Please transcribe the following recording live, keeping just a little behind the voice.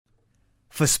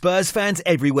For Spurs fans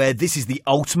everywhere, this is the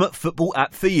ultimate football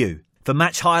app for you. For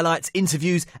match highlights,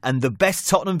 interviews and the best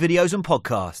Tottenham videos and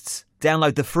podcasts.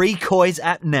 Download the free Koiz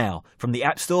app now from the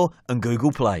App Store and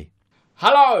Google Play.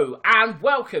 Hello and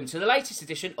welcome to the latest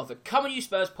edition of the Come On You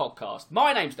Spurs podcast.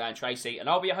 My name's Dan Tracy and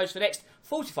I'll be your host for the next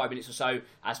 45 minutes or so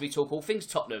as we talk all things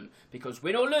Tottenham, because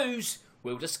win or lose,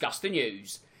 we'll discuss the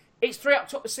news. It's 3 up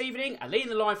top this evening, and leading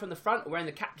the line from the front, wearing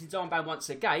the captain's armband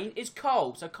once again, is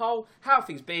Cole. So Cole, how have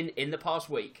things been in the past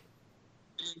week?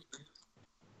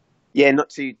 Yeah,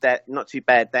 not too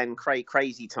bad, Dan.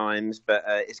 Crazy times, but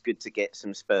it's good to get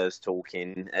some Spurs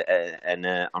talking, and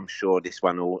I'm sure this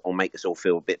one will make us all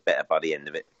feel a bit better by the end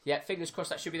of it. Yeah, fingers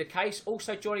crossed that should be the case.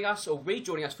 Also joining us, or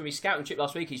rejoining us from his scouting trip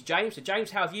last week, is James. So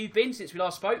James, how have you been since we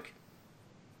last spoke?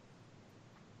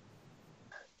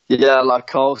 Yeah, like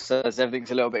Cole says,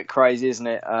 everything's a little bit crazy, isn't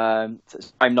it? I'm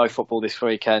no football this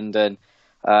weekend, and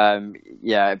I'm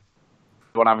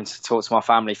having to talk to my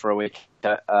family for a week.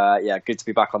 Good to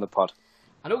be back on the pod.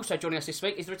 And also joining us this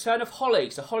week is the return of Holly.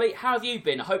 So Holly, how have you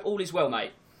been? I hope all is well,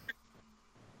 mate.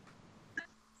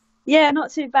 Yeah,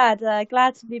 not too bad.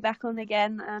 Glad to be back on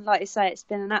again. And like you say, it's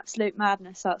been an absolute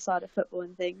madness outside of football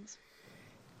and things.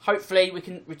 Hopefully we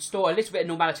can restore a little bit of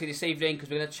normality this evening,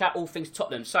 because we're going to chat all things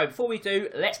Tottenham. So before we do,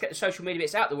 let's get the social media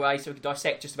bits out of the way so we can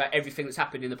dissect just about everything that's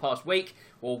happened in the past week,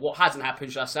 or what hasn't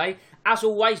happened, should I say. As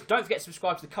always, don't forget to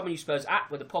subscribe to the Come On You Spurs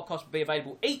app, where the podcast will be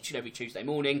available each and every Tuesday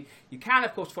morning. You can,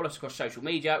 of course, follow us across social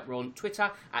media. We're on Twitter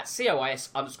at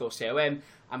COIS_COM,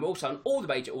 and we're also on all the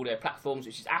major audio platforms,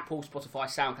 which is Apple, Spotify,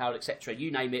 SoundCloud, etc. You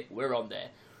name it, we're on there.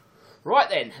 Right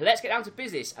then, let's get down to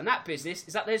business, and that business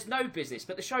is that there's no business,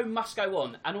 but the show must go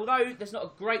on. And although there's not a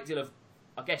great deal of,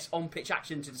 on-pitch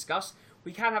action to discuss,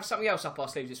 we can have something else up our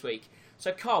sleeves this week.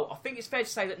 So Carl, I think it's fair to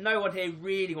say that no one here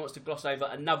really wants to gloss over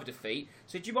another defeat.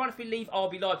 So do you mind if we leave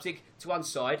RB Leipzig to one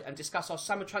side and discuss our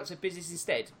summer transfer business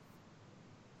instead?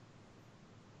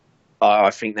 I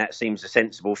think that seems a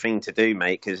sensible thing to do,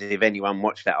 mate, because if anyone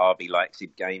watched that RB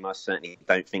Leipzig game, I certainly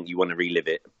don't think you want to relive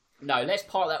it. No, let's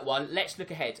park that one. Let's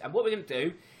look ahead. And what we're going to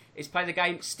do is play the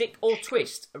game Stick or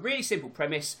Twist. A really simple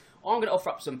premise. I'm going to offer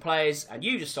up some players, and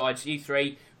you decide, you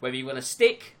three, whether you want to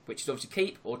stick, which is obviously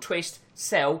keep, or twist,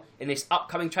 sell in this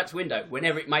upcoming transfer window,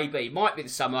 whenever it may be. Might be the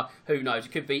summer, who knows?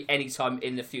 It could be any time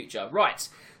in the future. Right,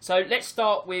 so let's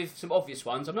start with some obvious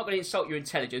ones. I'm not going to insult your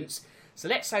intelligence. So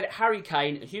let's say that Harry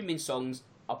Kane and Heung-min Son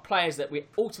are players that we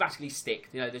automatically stick.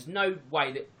 You know, there's no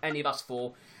way that any of us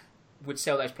four would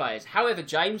sell those players. However,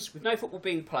 James, with no football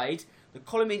being played, the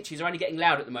column inches are only getting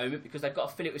loud at the moment because they've got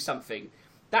to fill it with something.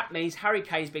 That means Harry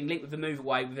Kane's being linked with the move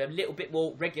away with a little bit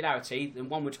more regularity than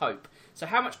one would hope. So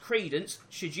how much credence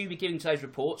should you be giving to those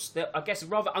reports that I guess are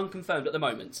rather unconfirmed at the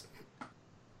moment?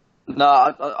 No,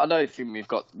 I don't think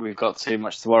we've got too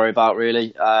much to worry about,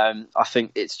 really. I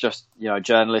think it's just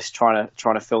journalists trying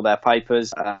to fill their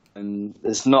papers, and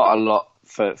there's not a lot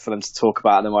for them to talk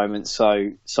about at the moment.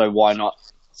 So why not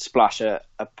splash a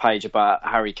page about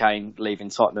Harry Kane leaving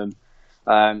Tottenham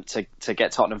to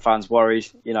get Tottenham fans worried.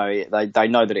 They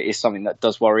know that it is something that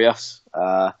does worry us.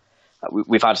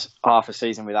 We've had half a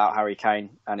season without Harry Kane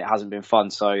and it hasn't been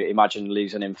fun. So imagine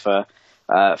losing him for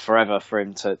forever for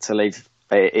him to leave.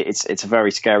 It's a very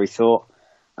scary thought.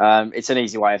 It's an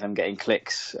easy way of them getting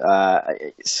clicks.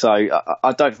 So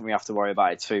I don't think we have to worry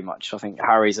about it too much. I think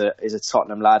Harry's is a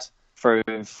Tottenham lad through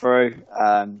and through.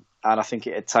 And I think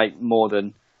it'd take more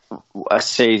than a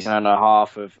season and a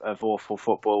half of awful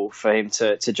football for him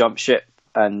to jump ship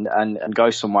and go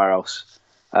somewhere else.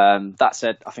 That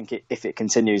said, I think if it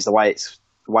continues the way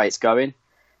it's going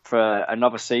for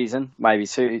another season, maybe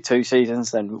two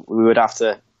seasons, then we would have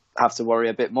to worry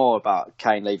a bit more about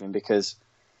Kane leaving, because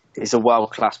he's a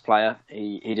world-class player.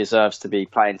 He deserves to be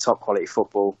playing top quality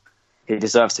football. He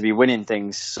deserves to be winning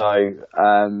things. So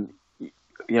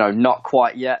not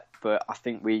quite yet, but I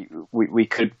think we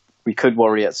could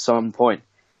worry at some point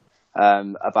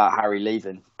about Harry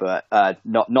leaving, but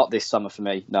not this summer for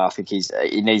me. No, I think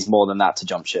he needs more than that to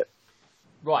jump ship.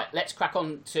 Right, let's crack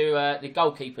on to the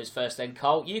goalkeepers first then,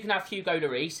 Carl. You can have Hugo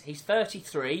Lloris. He's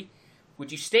 33.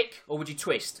 Would you stick or would you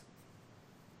twist?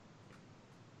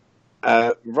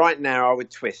 Right now, I would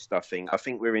twist, I think. I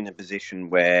think we're in a position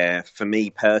where, for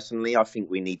me personally, I think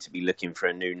we need to be looking for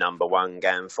a new number one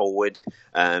going forward.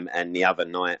 And the other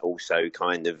night also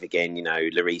kind of, again,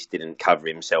 Lloris didn't cover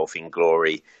himself in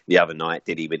glory the other night,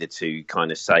 did he, with the two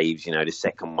kind of saves, the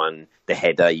second one the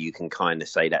header, you can kind of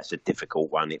say that's a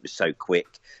difficult one. It was so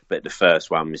quick, but the first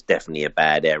one was definitely a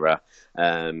bad error.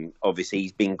 Obviously,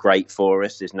 he's been great for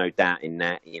us. There's no doubt in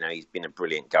that. He's been a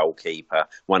brilliant goalkeeper,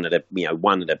 one of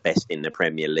the best in the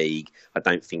Premier League. I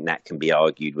don't think that can be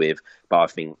argued with. But I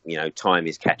think time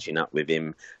is catching up with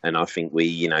him, and I think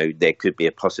there could be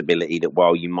a possibility that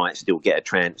while you might still get a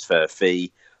transfer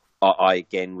fee, I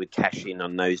again would cash in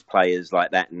on those players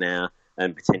like that now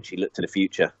and potentially look to the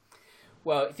future.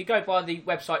 Well, if you go by the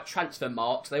website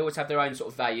Transfermarkt, they always have their own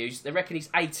sort of values. They reckon he's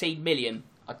 18 million.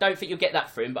 I don't think you'll get that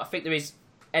for him, but I think there is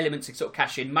elements to sort of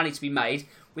cash in, money to be made.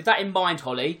 With that in mind,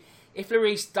 Holly, if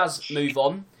Lloris does move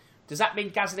on, does that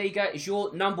mean Gazzaniga is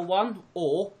your number one,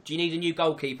 or do you need a new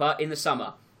goalkeeper in the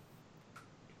summer?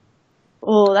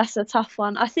 Oh, that's a tough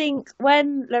one. I think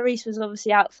when Lloris was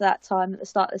obviously out for that time at the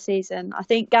start of the season, I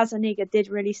think Gazzaniga did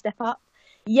really step up.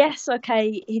 Yes,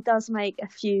 okay, he does make a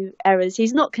few errors.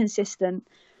 He's not consistent.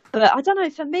 But I don't know,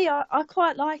 for me, I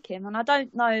quite like him. And I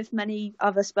don't know if many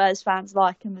other Spurs fans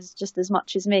like him just as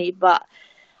much as me. But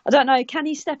I don't know, can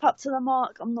he step up to the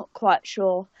mark? I'm not quite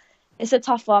sure. It's a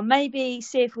tough one. Maybe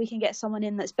see if we can get someone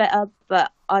in that's better.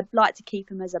 But I'd like to keep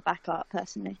him as a backup,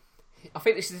 personally. I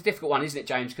think this is a difficult one, isn't it,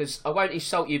 James? Because I won't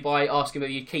insult you by asking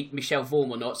whether you keep Michel Vorm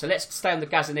or not. So let's stay on the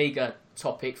Gazzaniga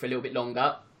topic for a little bit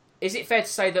longer. Is it fair to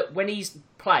say that when he's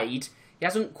played, he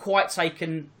hasn't quite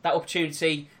taken that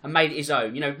opportunity and made it his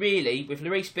own? Really, with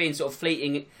Lloris being sort of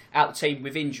fleeting out the team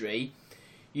with injury,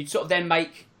 you'd sort of then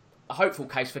make a hopeful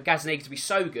case for Gazzaniga to be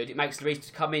so good, it makes Lloris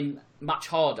to come in much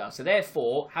harder. So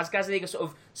therefore, has Gazzaniga sort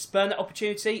of spurned that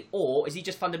opportunity, or is he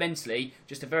just fundamentally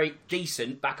just a very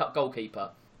decent backup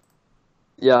goalkeeper?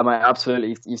 Yeah, mate,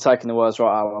 absolutely. You've taken the words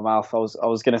right out of my mouth. I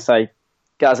was going to say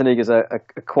Gazzaniga's a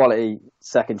quality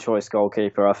second choice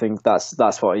goalkeeper. I think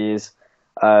that's what he is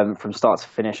from start to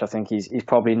finish. I think he's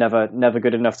probably never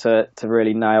good enough to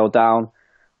really nail down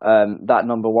that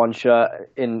number one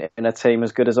shirt in a team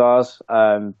as good as ours.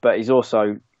 But he's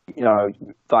also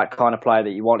that kind of player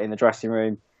that you want in the dressing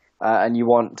room, and you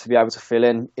want to be able to fill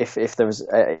in if there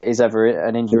is ever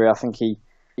an injury. I think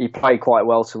he played quite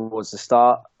well towards the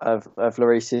start of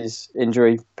Lloris's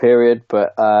injury period,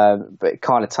 but it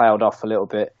kind of tailed off a little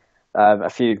bit. A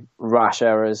few rash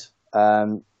errors,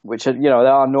 which are, they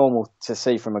are normal to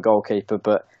see from a goalkeeper,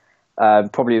 but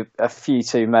probably a few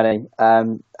too many.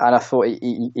 And I thought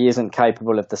he isn't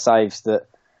capable of the saves that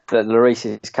Lloris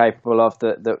is capable of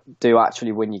that do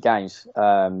actually win you games.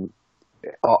 On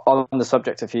the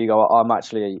subject of Hugo, I'm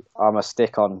a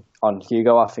stick on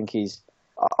Hugo. I think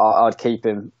I'd keep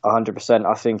him 100%.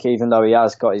 I think even though he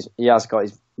has got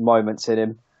his moments in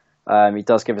him, he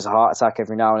does give us a heart attack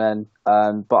every now and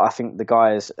then. But I think the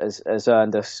guy has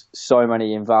earned us so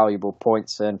many invaluable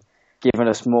points and given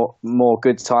us more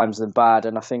good times than bad.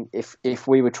 And I think if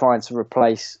we were trying to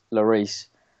replace Lloris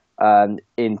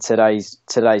in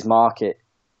today's market,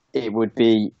 it would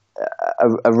be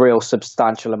a real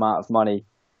substantial amount of money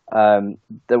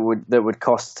that would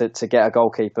cost to get a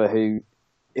goalkeeper who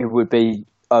would be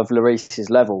of Lloris's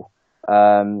level.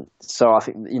 So I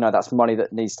think that's money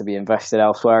that needs to be invested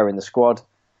elsewhere in the squad.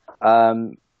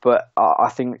 But I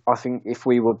think if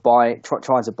we were trying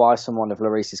to buy someone of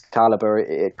Lloris's caliber,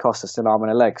 it costs us an arm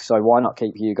and a leg. So why not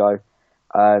keep Hugo?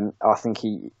 I think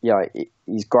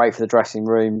he's great for the dressing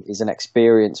room. He's an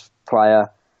experienced player.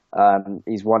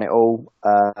 He's won it all,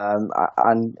 and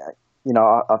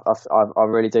I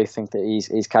really do think that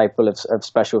he's capable of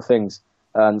special things.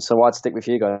 So I'd stick with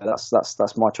Hugo.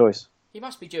 That's my choice. He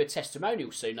must be due a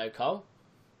testimonial soon, though, Carl.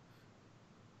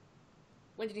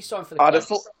 When did he sign for the club? I'd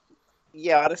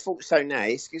have thought so now.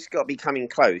 It's got to be coming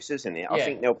close, isn't it? Yeah. I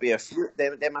think there'll be a few.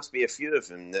 There must be a few of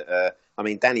them that.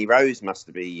 Danny Rose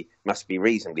must be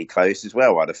reasonably close as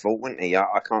well. I'd have thought, wouldn't he?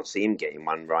 I can't see him getting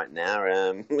one right now.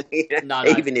 No.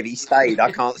 Even if he stayed,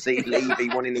 I can't see Levy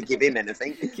wanting to give him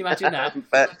anything. Can you imagine that?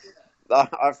 But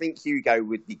I think Hugo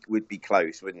would be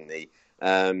close, wouldn't he?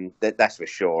 That's for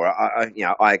sure.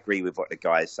 I agree with what the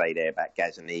guys say there about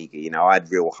Gazzaniga. I had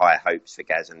real high hopes for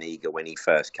Gazzaniga when he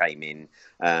first came in,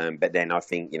 but then I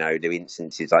think the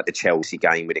instances like the Chelsea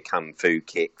game with a kung fu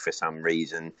kick for some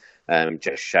reason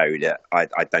just show that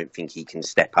I don't think he can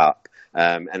step up.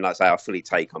 And like I say, I fully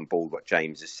take on board what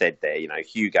James has said there.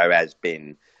 Hugo has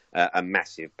been a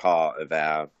massive part of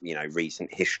our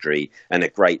recent history and a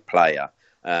great player.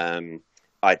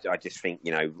 I just think,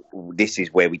 this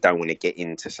is where we don't want to get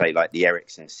into, say, like the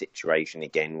Eriksen situation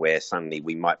again, where suddenly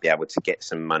we might be able to get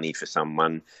some money for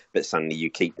someone, but suddenly you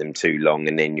keep them too long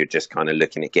and then you're just kind of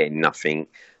looking at getting nothing.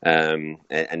 And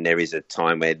there is a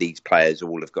time where these players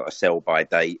all have got a sell-by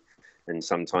date, and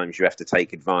sometimes you have to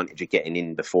take advantage of getting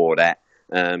in before that.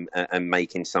 and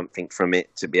making something from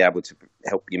it to be able to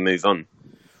help you move on.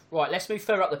 Right, let's move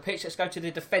further up the pitch. Let's go to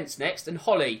the defence next. And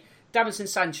Holly, Davinson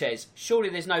Sanchez, surely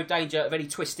there's no danger of any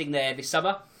twisting there this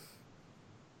summer?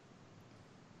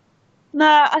 No,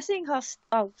 I think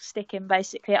I'll stick him,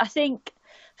 basically. I think,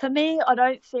 for me, I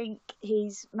don't think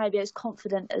he's maybe as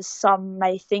confident as some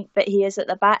may think that he is at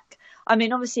the back. I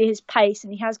mean, obviously his pace,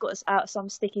 and he has got us out of some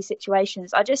sticky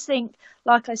situations. I just think,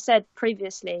 like I said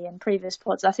previously in previous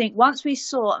pods, I think once we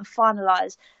sort and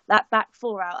finalise that back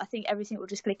four out, I think everything will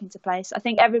just click into place. I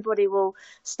think everybody will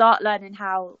start learning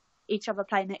how each other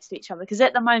play next to each other. Because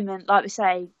at the moment, like we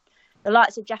say, the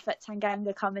likes of Japhet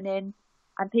Tanganga coming in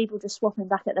and people just swapping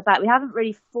back at the back, we haven't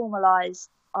really formalised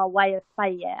our way of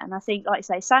play yet. And I think, like I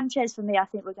say, Sanchez, for me, I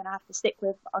think we're going to have to stick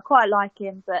with. I quite like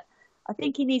him, but I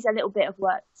think he needs a little bit of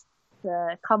work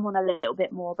to come on a little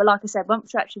bit more. But like I said,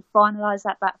 once we actually finalise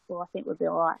that back four, I think we'll be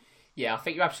all right. Yeah, I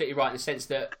think you're absolutely right in the sense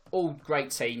that all great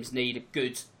teams need a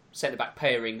good centre-back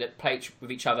pairing that play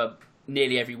with each other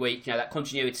nearly every week. You know, that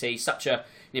continuity is such an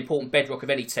important bedrock of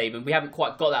any team, and we haven't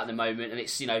quite got that at the moment, and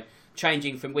it's, you know,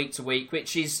 changing from week to week,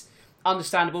 which is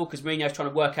understandable because Mourinho's trying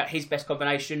to work out his best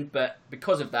combination, but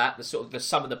because of that, the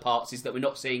sum of the parts is that we're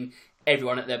not seeing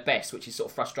everyone at their best, which is sort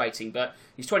of frustrating. But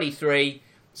he's 23,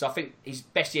 so I think his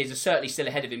best years are certainly still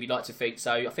ahead of him, you'd like to think.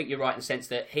 So I think you're right in the sense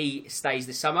that he stays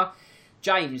this summer.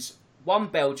 James, one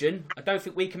Belgian, I don't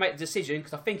think we can make the decision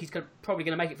because I think he's probably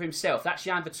going to make it for himself. That's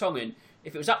Jan Vertonghen.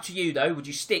 If it was up to you, though, would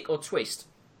you stick or twist?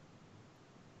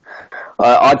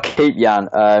 I'd keep Jan.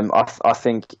 I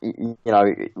think, you know,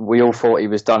 we all thought he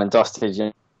was done and dusted, you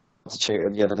know,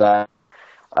 the other day.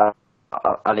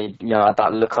 And he, you know, had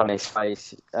that look on his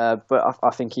face. But I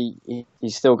think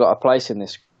he's still got a place in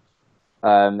this.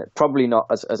 Probably not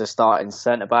as a starting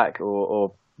centre-back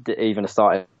or even a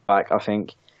starting back, I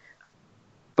think.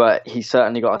 But he's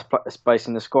certainly got a space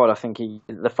in the squad. I think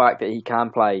the fact that he can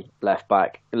play left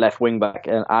wing back,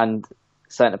 and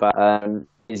centre back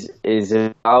is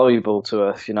valuable to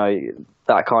us. You know,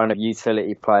 that kind of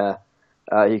utility player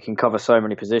who can cover so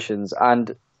many positions.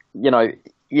 And you know,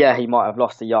 yeah, he might have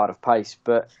lost a yard of pace,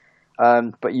 but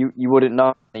you wouldn't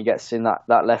know when he gets in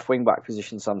that left wing back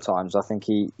position. Sometimes I think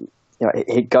he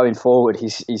going forward,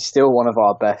 he's still one of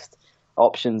our best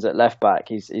options at left back.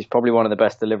 He's probably one of the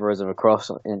best deliverers of a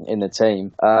cross in the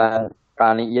team. And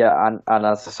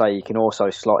as I say, you can also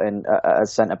slot in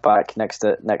as centre back next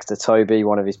to Toby,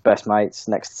 one of his best mates,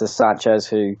 next to Sanchez,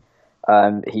 who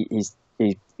he's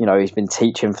been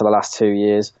teaching for the last 2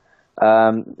 years.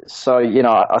 So you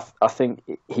know, I think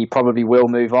he probably will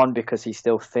move on because he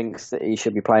still thinks that he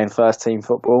should be playing first team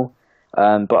football.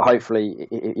 But hopefully,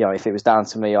 you know, if it was down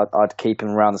to me, I'd keep him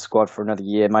around the squad for another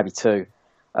year, maybe two.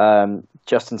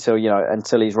 Just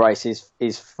until his race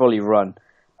is fully run,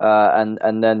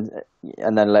 and then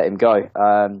let him go.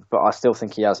 But I still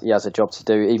think he has a job to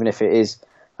do, even if it is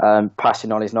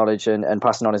passing on his knowledge and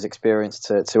passing on his experience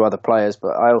to other players.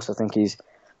 But I also think he's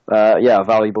a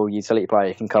valuable utility player.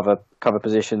 He can cover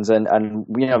positions, and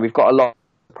you know, we've got a lot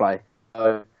to play.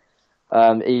 So,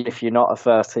 even if you're not a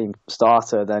first team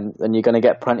starter, then you're going to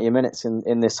get plenty of minutes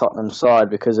in this Tottenham side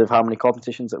because of how many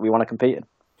competitions that we want to compete in.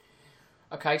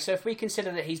 Okay, so if we consider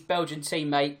that his Belgian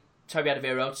teammate, Toby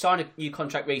Alderweireld, signed a new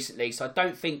contract recently, so I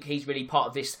don't think he's really part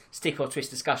of this stick or twist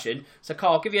discussion. So,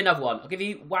 Carl, I'll give you another one. I'll give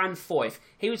you Juan Foyth.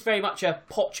 He was very much a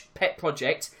Poch pet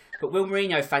project, but will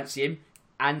Mourinho fancy him,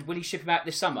 and will he ship him out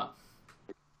this summer?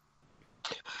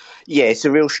 Yeah, it's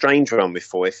a real strange one with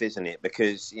Foyth, isn't it?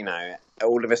 Because, you know,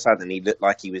 all of a sudden he looked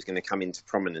like he was going to come into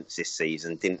prominence this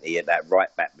season, didn't he, at that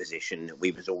right-back position that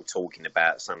we was all talking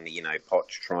about, suddenly, you know, Poch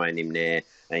trying him there,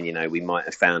 and, you know, we might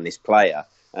have found this player.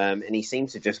 And he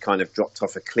seems to just kind of dropped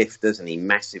off a cliff, doesn't he,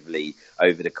 massively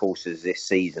over the course of this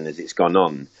season as it's gone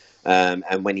on.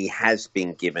 And when he has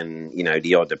been given, you know,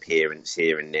 the odd appearance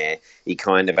here and there, he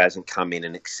kind of hasn't come in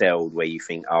and excelled where you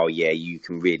think, oh, yeah, you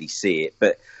can really see it.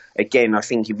 But again, I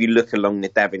think if you look along the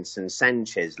Davinson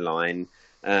Sanchez line,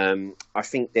 I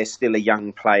think there's still a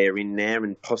young player in there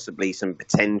and possibly some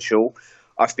potential.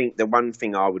 I think the one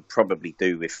thing I would probably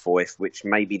do with Foyth, which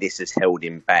maybe this has held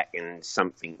him back, and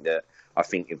something that I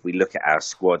think if we look at our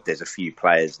squad, there's a few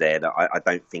players there that I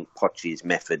don't think Poch's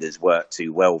method has worked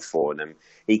too well for them.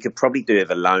 He could probably do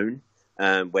it alone,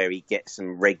 where he gets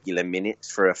some regular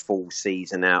minutes for a full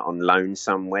season out on loan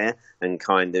somewhere and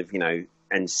kind of, you know,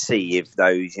 and see if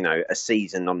those, you know, a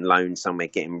season on loan somewhere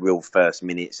getting real first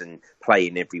minutes and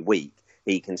playing every week,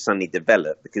 he can suddenly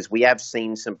develop, because we have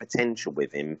seen some potential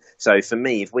with him. So for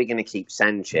me, if we're going to keep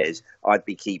Sanchez, I'd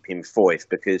be keeping Foyth,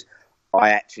 because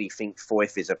I actually think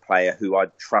Foyth is a player who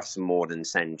I'd trust more than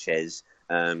Sanchez.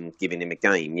 giving him a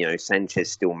game. You know,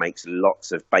 Sanchez still makes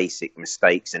lots of basic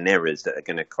mistakes and errors that are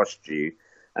going to cost you.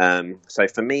 So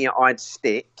for me, I'd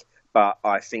stick, but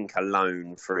I think a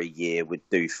loan for a year would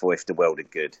do Foyth the world of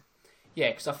good.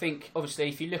 Yeah, because I think, obviously,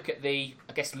 if you look at the,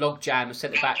 logjam of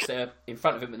centre-backs that are in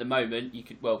front of him at the moment, you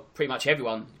could, pretty much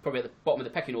everyone, probably at the bottom of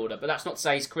the pecking order. But that's not to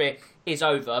say his career is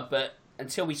over, but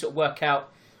until we sort of work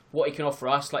out what he can offer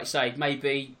us, like you say,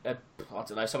 maybe,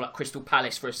 someone like Crystal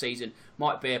Palace for a season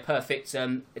might be a perfect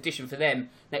addition for them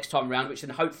next time round, which then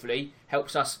hopefully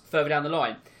helps us further down the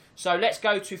line. So let's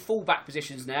go to full-back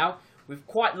positions now. We've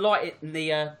quite light it in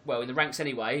the in the ranks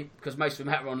anyway, because most of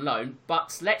them are on loan.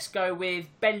 But let's go with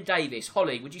Ben Davies.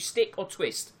 Holly, would you stick or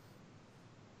twist?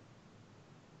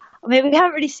 I mean, we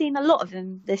haven't really seen a lot of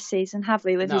him this season, have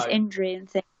we, with his injury and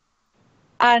things?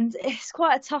 And it's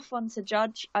quite a tough one to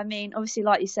judge. I mean, obviously,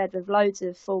 like you said, with loads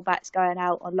of fullbacks going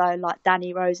out on loan, like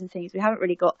Danny Rose and things, we haven't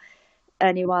really got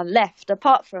anyone left,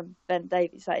 apart from Ben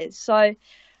Davies, that is. So,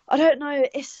 I don't know.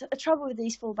 It's a trouble with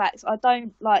these fullbacks. I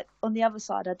don't like, on the other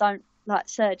side, I don't like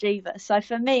Serge either. So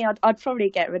for me, I'd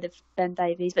probably get rid of Ben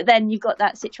Davies. But then you've got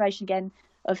that situation again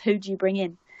of who do you bring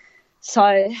in. So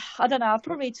I don't know. I'll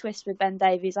probably twist with Ben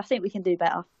Davies. I think we can do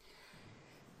better.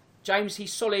 James,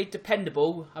 he's solid,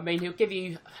 dependable. I mean, he'll give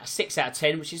you a 6 out of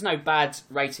 10, which is no bad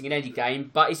rating in any game.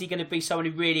 But is he going to be someone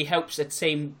who really helps a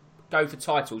team go for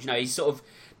titles? You know, he's sort of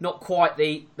not quite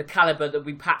the calibre that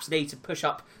we perhaps need to push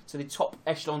up to the top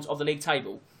echelons of the league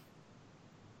table.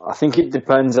 I think it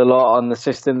depends a lot on the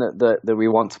system that we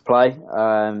want to play.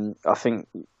 I think,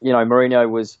 you know, Mourinho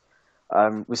was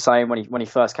saying when he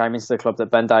first came into the club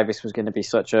that Ben Davies was going to be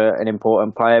such an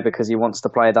important player because he wants to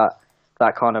play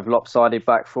that kind of lopsided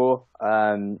back four,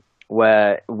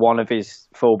 where one of his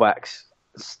fullbacks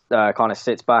kind of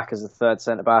sits back as a third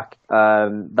centre back.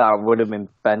 That would have been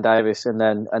Ben Davies, and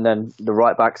then the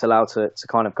right back's allowed to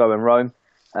kind of go and roam.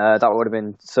 That would have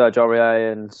been Serge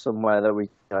Aurier, and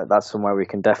that's somewhere we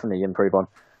can definitely improve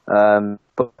on.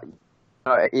 But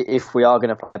if we are going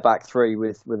to play back three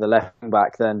with a left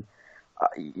back, then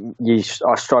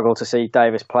I struggle to see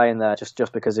Davies playing there just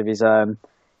because of his.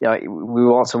 We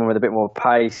want someone with a bit more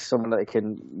pace, someone that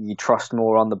you trust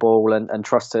more on the ball and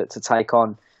trust to take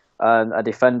on a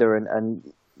defender, and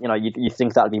you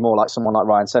think that'd be more like someone like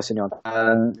Ryan Sessegnon,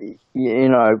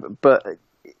 but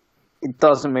it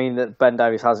doesn't mean that Ben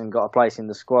Davies hasn't got a place in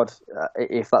the squad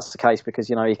if that's the case, because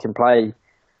he can play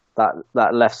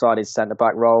that left-sided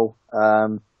centre-back role.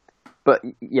 But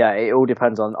yeah, it all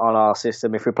depends on our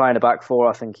system. If we're playing a back four,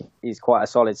 I think he's quite a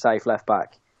solid, safe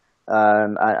left-back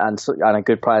and a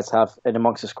good player to have in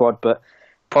amongst the squad, but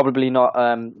probably not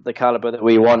the calibre that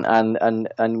we want,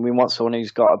 and we want someone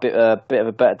who's got a bit of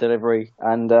a better delivery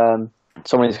and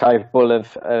someone who's capable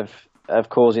of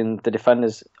causing the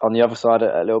defenders on the other side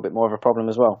a little bit more of a problem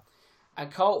as well.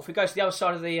 And Cole, if we go to the other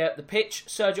side of the pitch,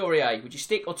 Serge Aurier, would you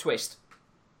stick or twist?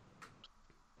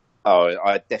 Oh,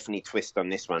 I definitely twist on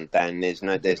this one, Dan. There's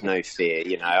no fear,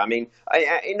 I mean,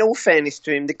 in all fairness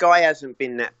to him, the guy hasn't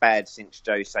been that bad since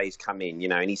Jose's come in,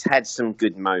 and he's had some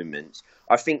good moments.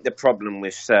 I think the problem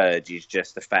with Serge is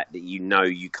just the fact that you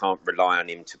can't rely on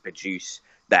him to produce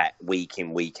that week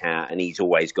in, week out, and he's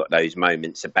always got those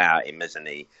moments about him, hasn't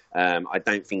he? I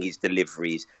don't think his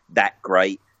delivery is that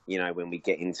great. When we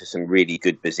get into some really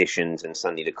good positions and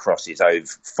suddenly the cross is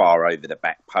far over the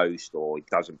back post or it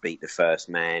doesn't beat the first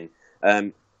man.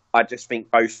 I just think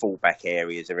both fullback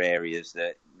areas are areas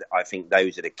that I think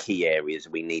those are the key areas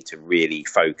we need to really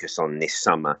focus on this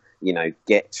summer.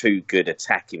 Get two good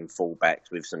attacking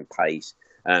fullbacks with some pace,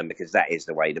 because that is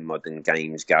the way the modern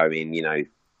game's going.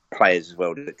 Players as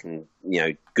well that can,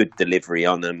 good delivery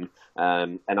on them.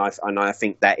 And I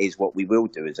think that is what we will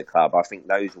do as a club. I think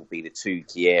those will be the two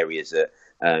key areas that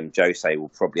Jose will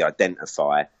probably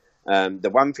identify. The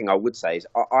one thing I would say is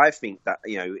I think that,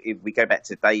 if we go back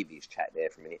to Davies' chat there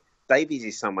for a minute, Davies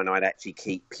is someone I'd actually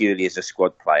keep purely as a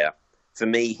squad player. For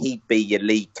me, he'd be your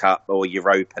League Cup or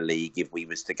Europa League if we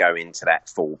was to go into that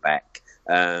fullback.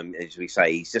 As we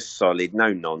say, he's just solid,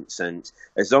 no nonsense.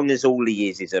 As long as all he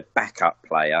is a backup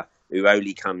player who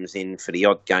only comes in for the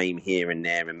odd game here and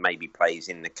there and maybe plays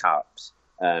in the cups,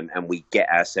 and we get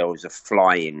ourselves a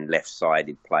flying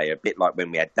left-sided player, a bit like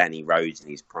when we had Danny Rose in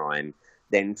his prime,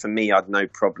 then for me, I'd no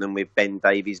problem with Ben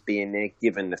Davies being there,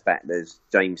 given the fact that, as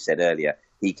James said earlier,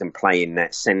 he can play in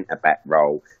that centre-back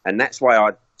role. And that's why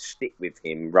I'd stick with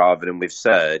him rather than with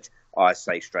Serge. I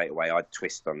say straight away I'd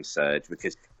twist on Serge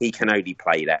because he can only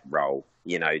play that role.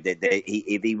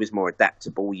 If he was more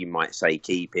adaptable, you might say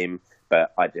keep him,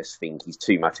 but I just think he's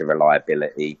too much of a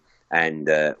liability, and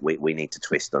we need to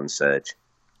twist on Serge.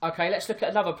 Okay, let's look at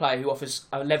another player who offers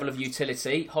a level of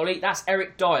utility. Holly, that's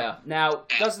Eric Dyer. Now,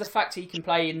 does the fact he can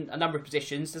play in a number of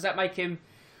positions, does that make him,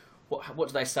 what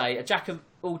do they say, a jack of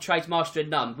all trades, master of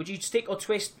none? Would you stick or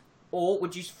twist, or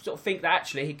would you sort of think that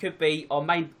actually he could be our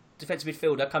main defensive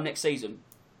midfielder come next season?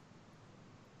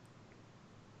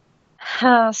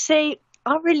 See,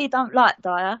 I really don't like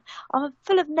Dyer. I'm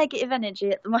full of negative energy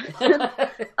at the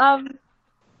moment.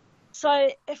 So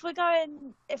if we're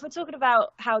talking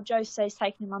about how Jose's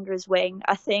taking him under his wing,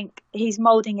 I think he's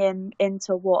moulding him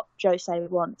into what Jose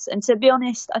wants. And to be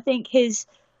honest, I think his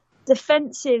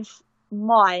defensive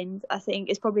mind, I think,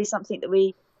 is probably something that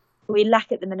we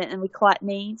lack at the minute and we quite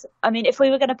need. I mean, if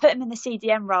we were going to put him in the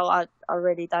CDM role, I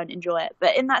really don't enjoy it.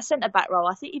 But in that centre-back role,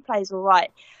 I think he plays all right.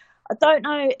 I don't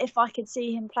know if I could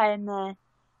see him playing there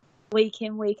week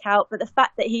in, week out, but the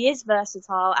fact that he is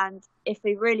versatile, and if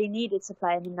we really needed to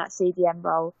play him in that CDM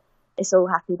role, it's all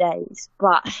happy days.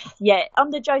 But yeah,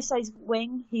 under Jose's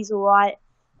wing, he's all right.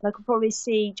 I could probably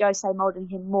see Jose moulding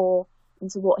him more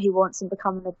into what he wants and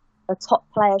becoming a top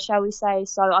player, shall we say.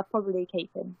 So I'd probably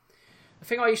keep him. The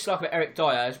thing I used to like about Eric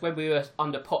Dyer is when we were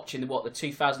under Poch in the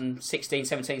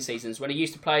 2016-17 seasons, when he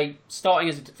used to play starting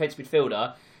as a defensive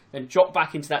midfielder, then drop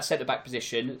back into that centre-back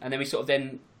position, and then we sort of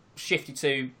then shifted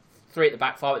to 3 at the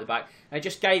back, 5 at the back, and it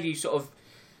just gave you sort of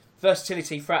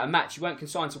versatility throughout a match. You weren't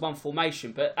consigned to one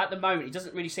formation, but at the moment he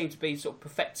doesn't really seem to be sort of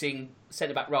perfecting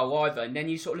centre-back role either. And then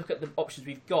you sort of look at the options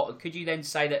we've got, and could you then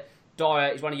say that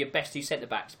Dyer is one of your best 2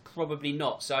 centre-backs? Probably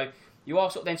not. So you are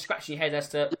sort of then scratching your head as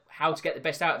to how to get the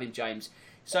best out of him, James.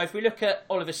 So if we look at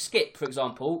Oliver Skipp, for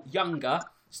example, younger,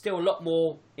 still a lot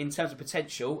more in terms of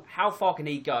potential, how far can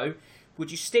he go? Would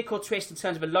you stick or twist in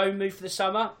terms of a loan move for the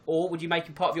summer, or would you make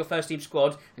him part of your first team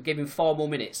squad and give him far more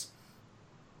minutes?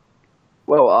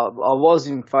 Well, I was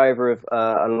in favour of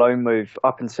a loan move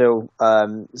up until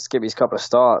Skippy's couple of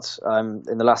starts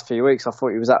in the last few weeks. I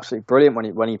thought he was absolutely brilliant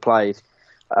when he played,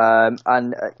 and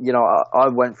I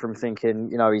went from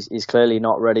thinking he's clearly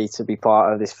not ready to be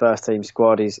part of this first team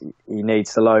squad. He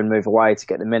needs the loan move away to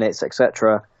get the minutes,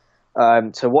 etc.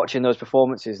 To watching those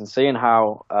performances and seeing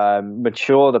how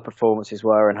mature the performances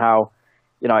were, and how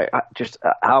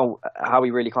how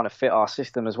he really kind of fit our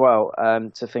system as well.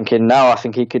 To thinking now, I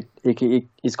think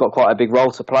he's got quite a big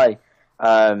role to play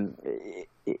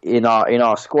in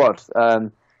our squad.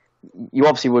 You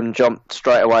obviously wouldn't jump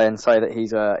straight away and say that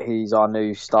he's our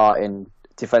new starting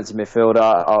defensive midfielder.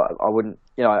 I wouldn't.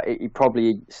 He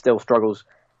probably still struggles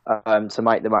to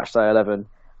make the matchday 11.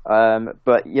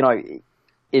 But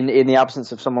in the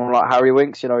absence of someone like Harry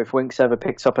Winks, if Winks ever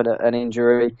picks up an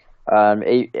injury, and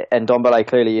Ndombele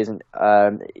clearly isn't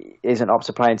up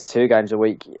to playing 2 games a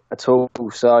week at all,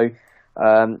 so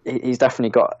he's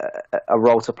definitely got a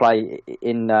role to play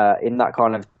in that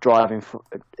kind of driving,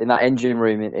 in that engine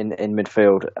room in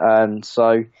midfield.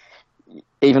 So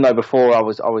even though before I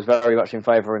was very much in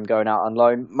favour of him going out on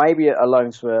loan, maybe a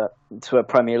loan to a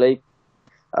Premier League,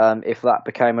 if that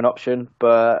became an option,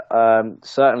 but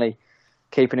certainly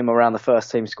keeping him around the first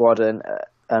team squad and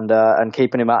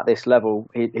keeping him at this level,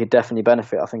 he'd definitely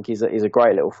benefit. I think he's a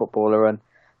great little footballer, and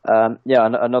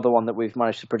another one that we've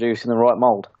managed to produce in the right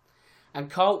mould. And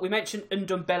Carl, we mentioned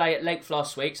Ndombele at length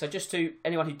last week, so just to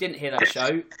anyone who didn't hear that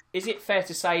show, is it fair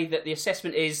to say that the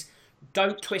assessment is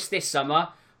don't twist this summer,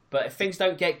 but if things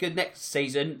don't get good next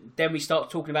season, then we start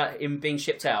talking about him being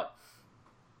shipped out?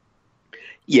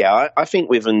 Yeah, I think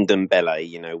with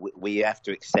Ndombele, we have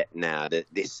to accept now that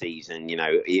this season,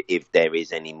 if there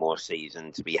is any more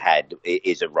season to be had, it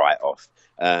is a write-off.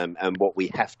 And what we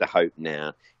have to hope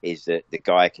now is that the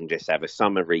guy can just have a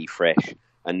summer refresh,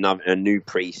 a new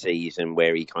pre-season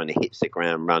where he kind of hits the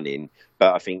ground running.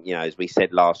 But I think, as we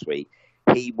said last week,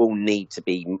 he will need to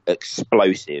be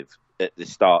explosive at the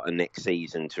start of next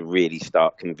season to really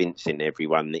start convincing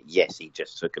everyone that, yes, he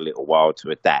just took a little while to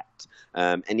adapt.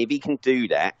 And if he can do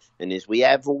that, and as we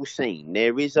have all seen,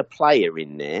 there is a player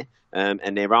in there,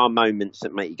 and there are moments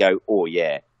that make you go, oh,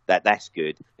 yeah, that's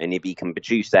good. And if he can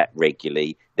produce that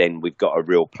regularly, then we've got a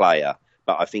real player.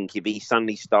 But I think if he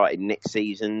suddenly started next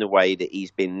season the way that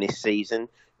he's been this season,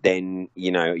 then,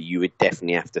 you would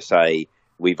definitely have to say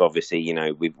we've obviously,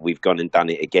 we've gone and done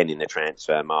it again in the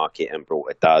transfer market and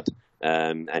brought a dud.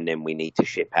 And then we need to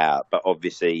ship out. But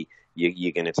obviously,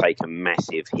 you're going to take a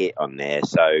massive hit on there.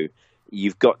 So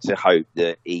you've got to hope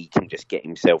that he can just get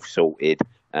himself sorted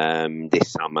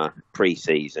this summer,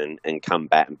 pre-season, and come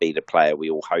back and be the player we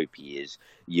all hope he is.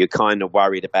 You're kind of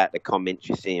worried about the comments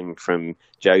you're seeing from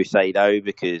Jose, though,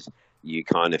 because you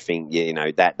kind of think,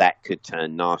 that could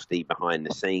turn nasty behind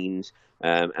the scenes.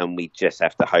 And we just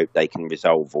have to hope they can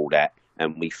resolve all that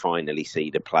and we finally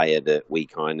see the player that we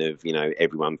kind of,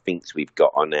 everyone thinks we've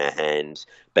got on our hands.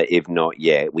 But if not,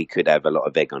 we could have a lot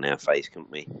of egg on our face,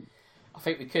 couldn't we? I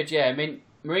think we could, yeah. I mean,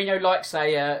 Mourinho likes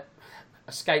a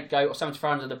scapegoat or someone to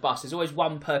throw under the bus. There's always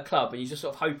one per club, and you're just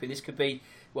sort of hoping this could be,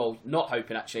 well, not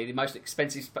hoping actually, the most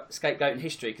expensive scapegoat in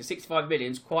history, because 65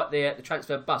 million is quite the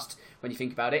transfer bust when you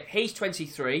think about it. He's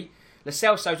 23. Lo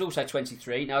Celso's also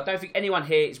 23. Now, I don't think anyone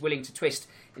here is willing to twist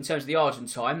in terms of the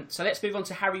Argentine. So let's move on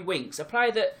to Harry Winks, a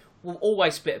player that will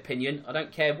always split opinion. I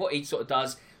don't care what he sort of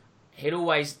does. He'll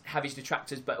always have his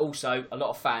detractors, but also a lot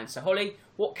of fans. So, Holly,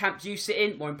 what camp do you sit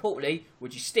in? More importantly,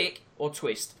 would you stick or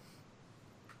twist?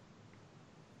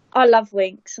 I love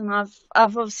Winks, and I've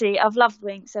loved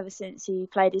Winks ever since he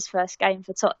played his first game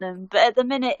for Tottenham. But at the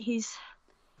minute, he's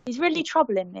really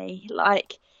troubling me.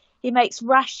 Like, he makes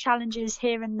rash challenges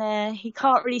here and there. He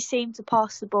can't really seem to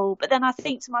pass the ball. But then I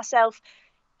think to myself,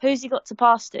 who's he got to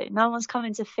pass to? No one's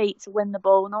coming to feet to win the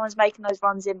ball. No one's making those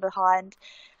runs in behind.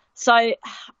 So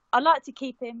I'd like to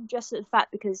keep him just at the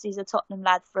fact because he's a Tottenham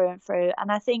lad through and through.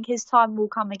 And I think his time will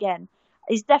come again.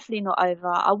 He's definitely not over.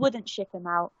 I wouldn't ship him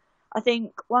out. I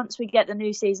think once we get the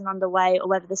new season underway, or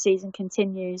whether the season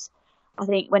continues, I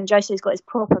think when Jose's got his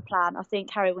proper plan, I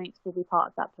think Harry Winks will be part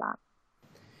of that plan.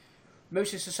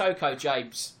 Moussa Sissoko,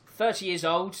 James, 30 years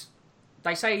old.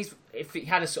 They say if he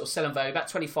had a sort of selling value, about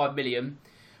 25 million.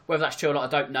 Whether that's true or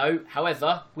not, I don't know.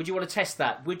 However, would you want to test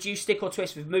that? Would you stick or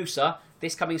twist with Moussa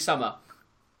this coming summer?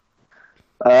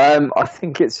 I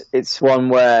think it's one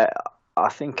where I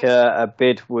think a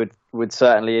bid would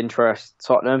certainly interest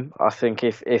Tottenham. I think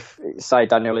if say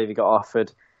Daniel Levy got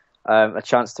offered a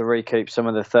chance to recoup some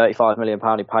of the £35 million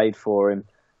he paid for him,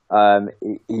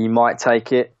 he might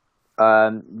take it.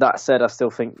 That said, I still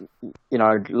think,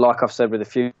 like I've said with a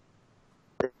few,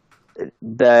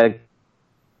 they're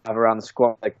around the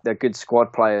squad. They're good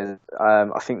squad players.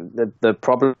 I think the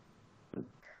problem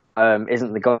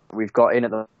isn't the guy we've got in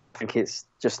at the. I think it's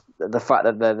just the fact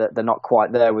that they're not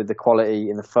quite there with the quality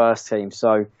in the first team.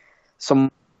 So,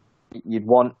 some you'd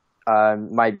want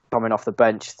maybe coming off the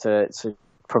bench to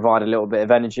provide a little bit of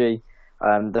energy.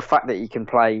 The fact that he could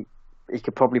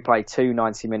probably play 2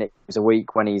 90-minute games a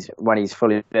week when he's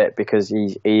fully fit, because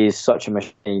he is such a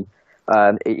machine.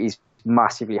 He's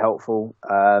massively helpful,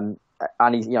 and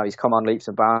he's come on leaps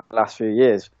and bounds the last few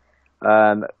years.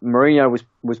 Mourinho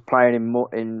was playing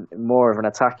in more of an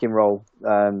attacking role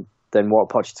than what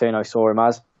Pochettino saw him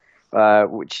as,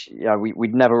 which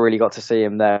we'd never really got to see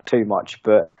him there too much,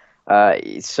 but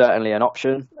it's certainly an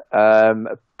option.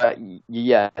 But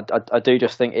yeah, I do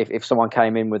just think if someone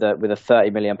came in with a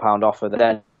 £30 million offer,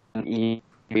 then he'd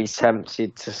be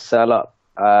tempted to sell up.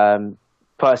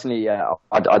 Personally, yeah,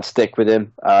 I'd stick with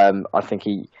him. I think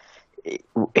he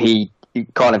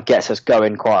kind of gets us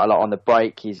going quite a lot on the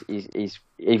break. He's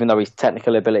even though his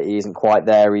technical ability isn't quite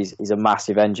there, he's a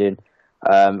massive engine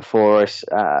for us,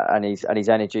 and his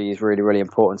energy is really, really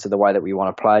important to the way that we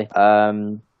want to play.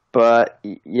 But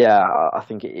yeah, I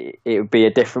think it would be a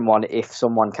different one if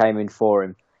someone came in for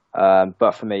him.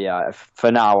 But for me, yeah,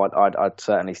 for now, I'd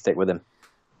certainly stick with him.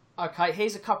 Okay,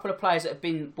 here's a couple of players that have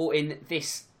been brought in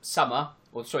this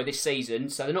season,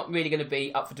 so they're not really going to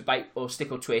be up for debate or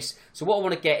stick or twist. So what I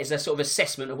want to get is a sort of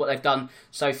assessment of what they've done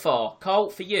so far. Carl,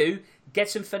 for you,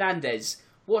 Gedson Fernandes,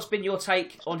 what's been your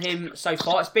take on him so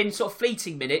far? It's been sort of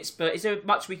fleeting minutes, but is there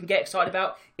much we can get excited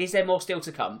about? Is there more still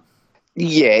to come?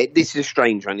 Yeah, this is a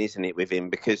strange one, isn't it, with him?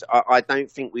 Because I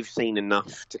don't think we've seen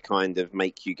enough to kind of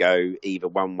make you go either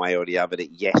one way or the other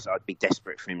that, yes, I'd be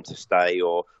desperate for him to stay,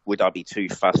 or would I be too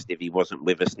fussed if he wasn't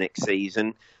with us next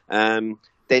season?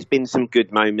 There's been some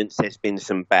good moments, there's been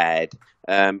some bad.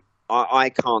 I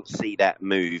can't see that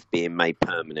move being made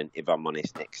permanent, if I'm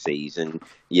honest, next season.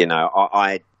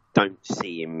 I don't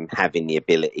see him having the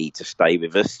ability to stay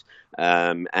with us.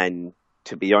 And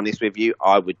to be honest with you,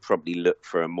 I would probably look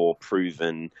for a more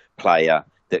proven player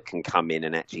that can come in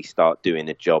and actually start doing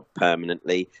a job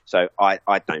permanently. So I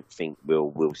don't think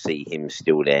we'll see him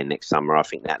still there next summer. I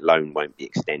think that loan won't be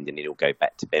extended. It'll go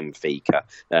back to Benfica.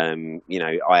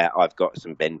 I've got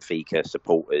some Benfica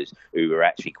supporters who were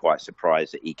actually quite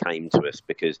surprised that he came to us,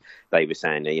 because they were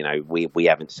saying, we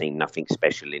haven't seen nothing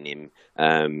special in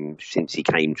him since he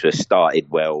came to us. Started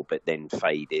well, but then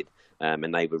faded.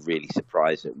 And they were really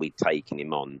surprised that we'd taken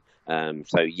him on.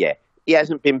 So yeah, he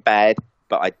hasn't been bad,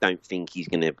 but I don't think he's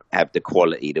going to have the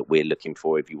quality that we're looking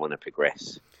for if you want to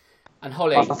progress. And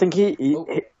Holly, I think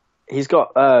he's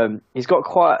got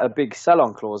quite a big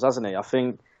sell-on clause, hasn't he? I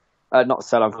think not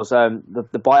sell-on clause.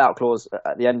 The buyout clause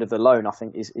at the end of the loan, I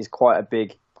think, is quite a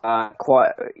big.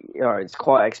 It's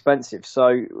quite expensive.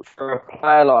 So for a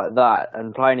player like that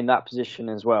and playing in that position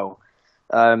as well,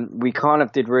 we kind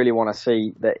of did really want to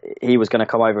see that he was going to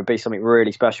come over and be something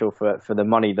really special for the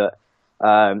money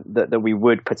that we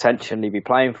would potentially be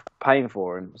paying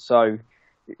for him. So,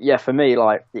 yeah, for me,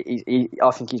 like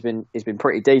I think he's been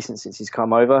pretty decent since he's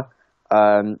come over.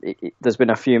 There's been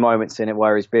a few moments in it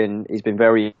where he's been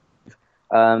very.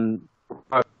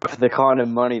 For the kind of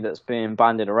money that's being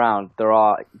bandied around, there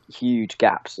are huge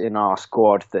gaps in our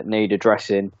squad that need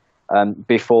addressing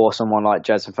before someone like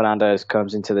Gedson Fernandes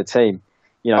comes into the team.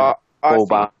 You know, I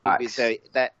think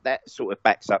that sort of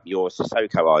backs up your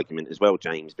Sissoko argument as well,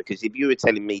 James, because if you were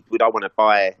telling me, would I want to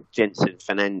buy Gedson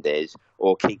Fernandes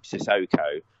or keep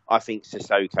Sissoko, I think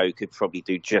Sissoko could probably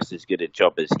do just as good a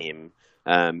job as him,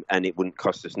 and it wouldn't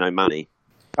cost us no money.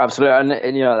 Absolutely,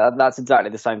 and you know that's exactly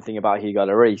the same thing about Hugo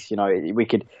Lloris. You know,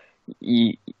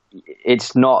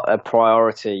 it's not a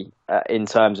priority in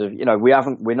terms of, you know,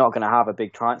 we're not going to have a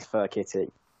big transfer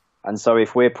kitty. And so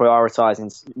if we're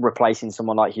prioritising replacing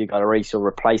someone like Hugo Lloris or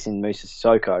replacing Moussa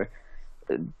Sissoko,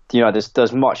 you know,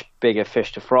 there's much bigger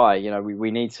fish to fry. You know,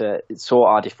 we need to sort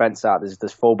our defence out. There's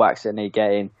fullbacks that need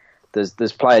getting.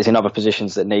 There's players in other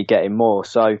positions that need getting more.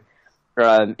 So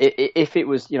if it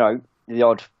was, you know, the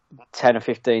odd 10 or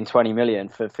 15, 20 million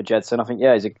for Gedson, I think,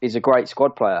 yeah, he's a great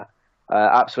squad player.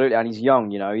 Absolutely. And he's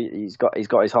young, you know, he's got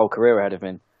his whole career ahead of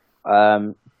him.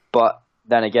 But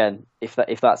then again,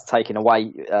 if that's taken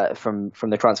away from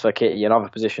the transfer kitty and other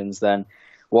positions, then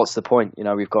what's the point? You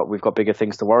know, we've got bigger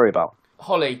things to worry about.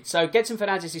 Holly, so Gedson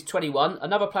Fernandes is 21.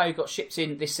 Another player who got shipped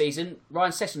in this season,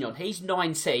 Ryan Sessegnon. He's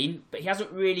 19, but he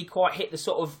hasn't really quite hit the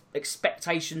sort of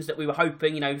expectations that we were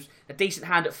hoping. You know, a decent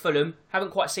hand at Fulham.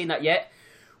 Haven't quite seen that yet.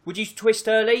 Would you twist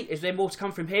early? Is there more to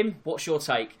come from him? What's your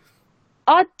take?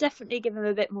 I'd definitely give him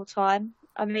a bit more time.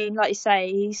 I mean, like you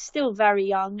say, he's still very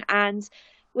young, and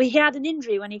he had an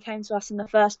injury when he came to us in the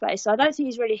first place, so I don't think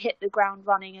he's really hit the ground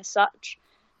running as such.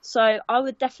 So I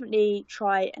would definitely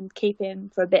try and keep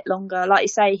him for a bit longer. Like you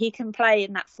say, he can play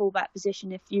in that fullback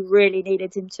position if you really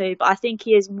needed him to, but I think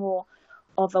he is more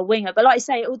of a winger. But like you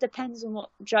say, it all depends on what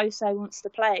Jose wants to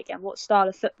play again, what style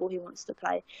of football he wants to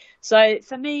play. So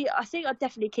for me, I think I'd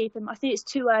definitely keep him. I think it's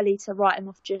too early to write him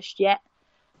off just yet.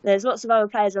 There's lots of other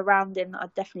players around him that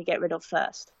I'd definitely get rid of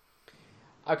first.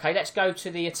 Okay, let's go to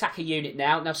the attacker unit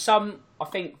now. Now, some I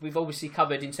think we've obviously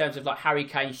covered in terms of like Harry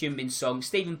Kane, Heung-min Son,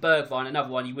 Steven Bergwijn, another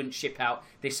one you wouldn't ship out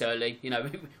this early. You know,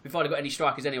 we've hardly got any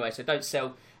strikers anyway, so don't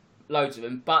sell loads of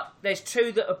them. But there's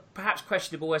two that are perhaps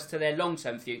questionable as to their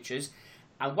long-term futures.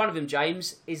 And one of them,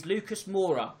 James, is Lucas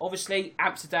Moura. Obviously,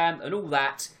 Amsterdam and all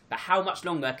that, but how much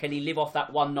longer can he live off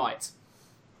that one night?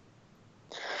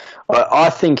 I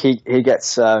think he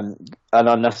gets an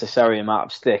unnecessary amount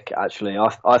of stick, actually.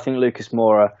 I think Lucas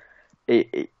Moura,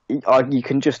 you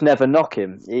can just never knock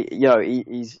him.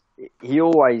 He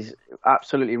always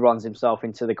absolutely runs himself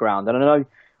into the ground. And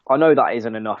I know that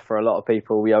isn't enough for a lot of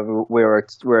people. We're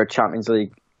a Champions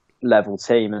League level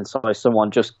team, and so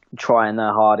someone just trying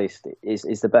their hardest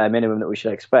is the bare minimum that we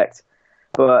should expect.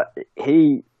 But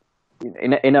if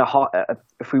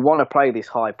we want to play this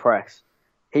high press,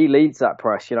 he leads that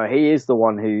press. You know, he is the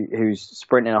one who's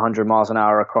sprinting 100 miles an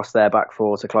hour across their back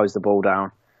four to close the ball down.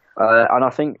 And I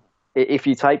think if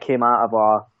you take him out of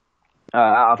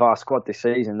our squad this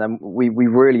season, then we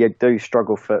really do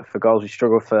struggle for goals. We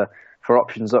struggle for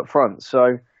options up front.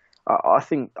 So I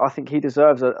think he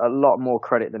deserves a lot more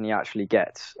credit than he actually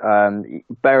gets.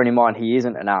 Bearing in mind he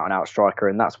isn't an out and out striker,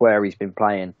 and that's where he's been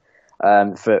playing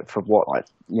for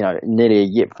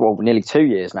nearly 2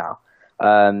 years now.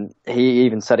 He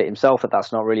even said it himself that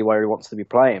that's not really where he wants to be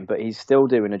playing, but he's still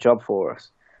doing a job for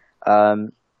us.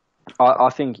 I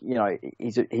think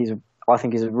he's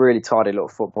a really tidy little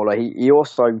footballer. He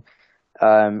also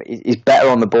is better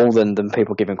on the ball than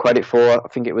people give him credit for. I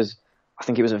think it was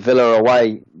at Villa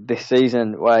away this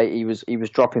season where he was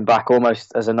dropping back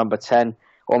almost as a number 10,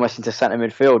 almost into centre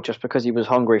midfield, just because he was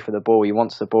hungry for the ball. He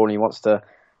wants the ball and he wants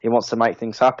to make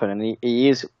things happen, and he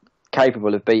is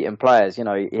capable of beating players. You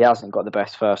know, he hasn't got the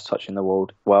best first touch in the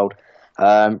world,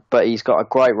 but he's got a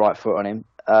great right foot on him,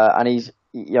 and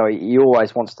he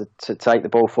always wants to take the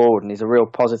ball forward, and he's a real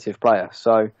positive player.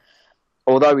 So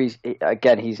although he's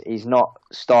not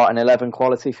starting 11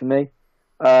 quality for me,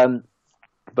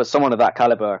 but someone of that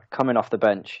caliber coming off the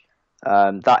bench,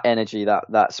 that energy,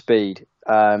 that speed,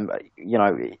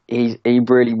 he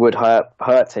really would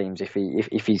hurt teams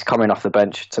if he's coming off the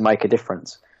bench to make a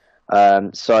difference.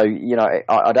 So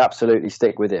I'd absolutely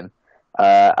stick with him,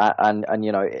 and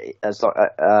as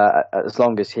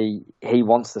long as he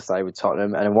wants to stay with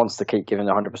Tottenham and wants to keep giving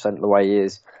 100% the way he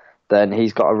is, then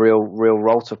he's got a real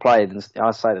role to play. And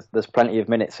I say there's plenty of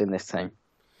minutes in this team.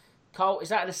 Carl, is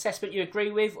that an assessment you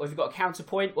agree with, or have you got a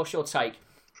counterpoint? What's your take?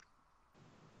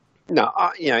 No,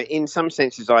 in some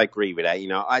senses, I agree with that.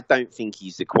 I don't think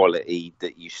he's the quality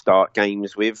that you start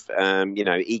games with.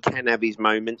 He can have his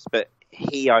moments, but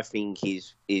I think,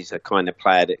 is a kind of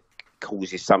player that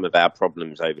causes some of our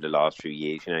problems over the last few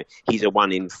years. He's a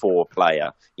 1 in 4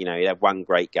 player. He'd have one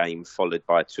great game followed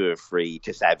by 2 or 3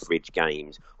 just average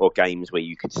games, or games where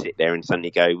you could sit there and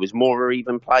suddenly go, was Moura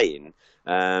even playing?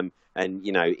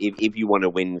 If you want to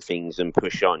win things and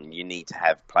push on, you need to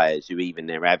have players who even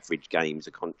their average games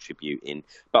are contributing.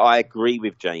 But I agree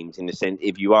with James in the sense,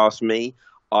 if you ask me,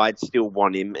 I'd still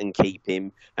want him and keep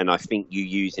him. And I think you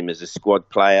use him as a squad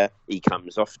player. He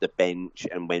comes off the bench,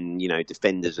 and when,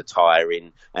 defenders are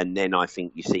tiring, and then I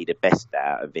think you see the best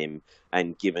out of him.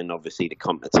 And given, obviously, the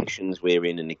competitions we're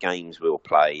in and the games we'll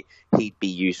play, he'd be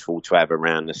useful to have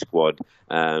around the squad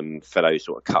for those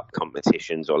sort of cup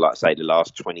competitions, or, like I say, the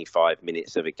last 25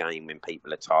 minutes of a game when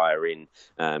people are tiring,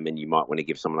 and you might want to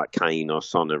give someone like Kane or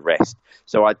Son a rest.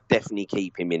 So I'd definitely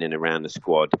keep him in and around the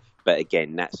squad. But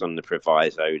again, that's on the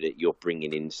proviso that you're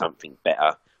bringing in something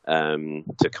better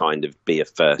to kind of be a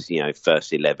first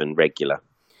 11 regular.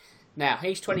 Now,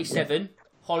 he's 27.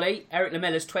 Holly, Eric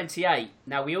Lamella's 28.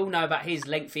 Now, we all know about his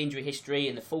lengthy injury history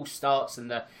and the false starts and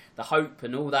the hope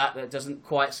and all that doesn't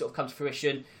quite sort of come to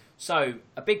fruition. So,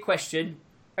 a big question.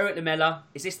 Eric Lamella,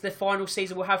 is this the final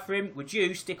season we'll have for him? Would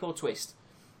you stick or twist?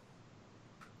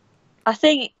 I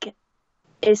think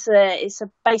it's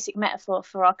a basic metaphor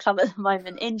for our club at the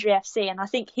moment, Injury FC, and I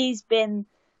think he's been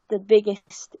the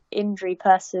biggest injury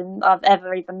person I've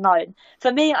ever even known.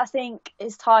 For me, I think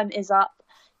his time is up.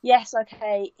 Yes,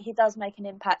 okay, he does make an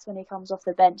impact when he comes off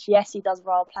the bench. Yes, he does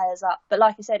rile players up. But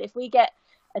like I said, if we get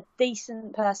a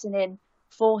decent person in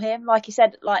for him, like you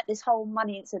said, like this whole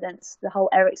money incidents, the whole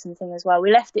Eriksen thing as well,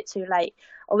 we left it too late.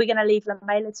 Are we going to leave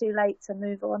Lamela too late to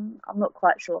move on? I'm not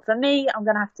quite sure. For me, I'm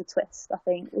going to have to twist, I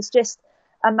think. It's just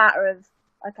a matter of,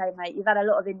 okay, mate, you've had a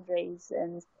lot of injuries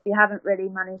and you haven't really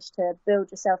managed to build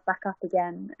yourself back up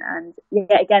again. And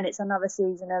yet again, it's another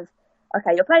season of,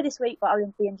 okay, you'll play this week, but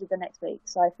I'll be injured the next week.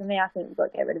 So for me, I think we've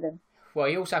got to get rid of him. Well,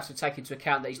 you also have to take into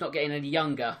account that he's not getting any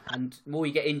younger, and the more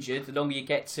you get injured, the longer you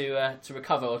get to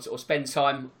recover or spend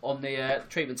time on the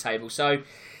treatment table. So,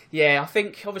 yeah, I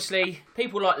think obviously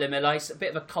people like Lamela, he's a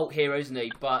bit of a cult hero, isn't he?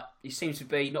 But he seems to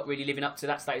be not really living up to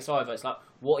that status either. It's like,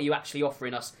 what are you actually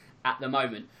offering us at the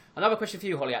moment? Another question for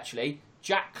you, Holly, actually.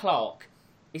 Jack Clarke.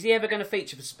 Is he ever going to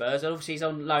feature for Spurs? Obviously, he's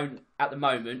on loan at the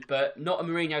moment, but not a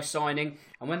Mourinho signing.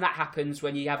 And when that happens,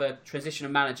 when you have a transition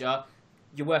of manager,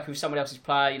 you're working with someone else's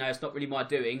player, it's not really my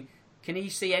doing. Can you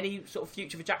see any sort of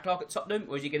future for Jack Clarke at Tottenham?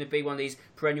 Or is he going to be one of these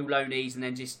perennial loanees and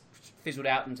then just fizzled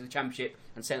out into the Championship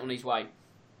and sent on his way?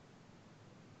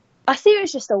 I think it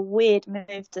was just a weird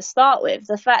move to start with.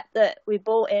 The fact that we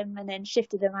bought him and then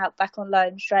shifted him out back on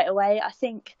loan straight away,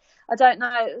 I don't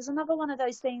know. It was another one of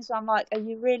those things where I'm like, are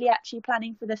you really actually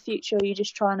planning for the future? Or are you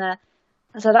just trying to,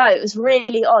 I don't know, it was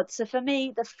really odd. So for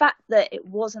me, the fact that it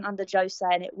wasn't under Jose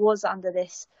and it was under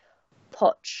this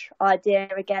Poch idea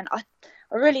again, I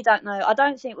really don't know. I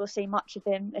don't think we'll see much of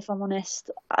him, if I'm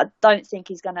honest. I don't think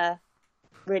he's going to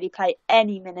really play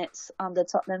any minutes under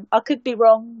Tottenham. I could be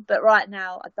wrong, but right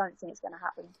now, I don't think it's going to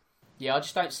happen. Yeah, I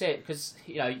just don't see it because,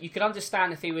 you could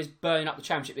understand if he was burning up the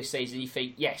Championship this season. You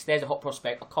think, yes, there's a hot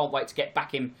prospect. I can't wait to get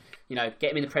back him, get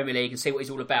him in the Premier League and see what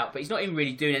he's all about. But he's not even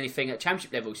really doing anything at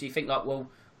Championship level. So you think, like, well,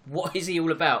 what is he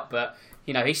all about? But,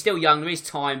 he's still young. There is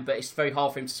time, but it's very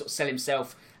hard for him to sort of sell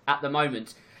himself at the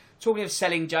moment. Talking of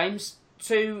selling, James,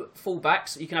 2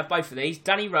 fullbacks. You can have both of these.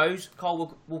 Danny Rose,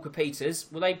 Kyle Walker-Peters.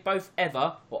 Will they both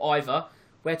ever, or either,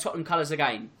 wear Tottenham colours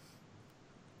again?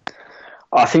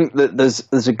 I think that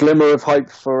there's a glimmer of hope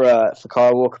for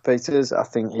Kyle Walker-Peters. I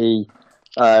think he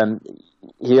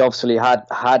obviously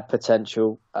had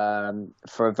potential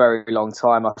for a very long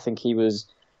time. I think he was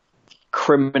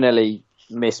criminally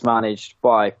mismanaged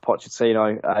by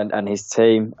Pochettino and his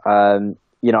team.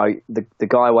 The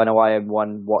guy went away and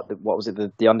won what was it,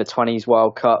 the under-20s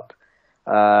World Cup.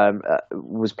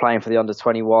 Was playing for the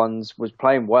under-21s, was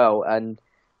playing well, and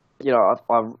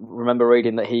I remember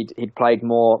reading that he'd played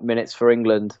more minutes for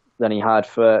England than he had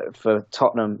for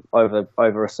Tottenham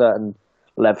over a certain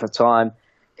length of time.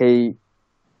 He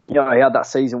had that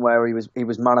season where he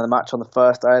was man of the match on the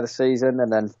first day of the season,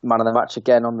 and then man of the match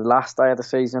again on the last day of the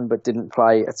season, but didn't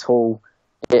play at all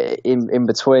in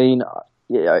between.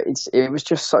 It was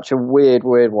just such a weird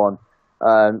one.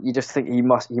 You just think he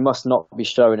must not be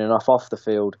showing enough off the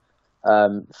field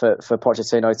for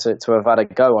Pochettino to have had a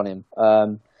go on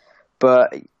him.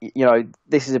 But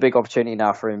this is a big opportunity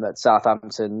now for him at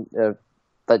Southampton. They're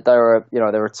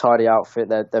a tidy outfit.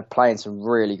 They're playing some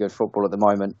really good football at the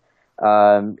moment,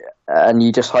 and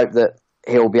you just hope that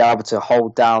he'll be able to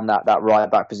hold down that right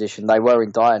back position. They were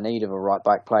in dire need of a right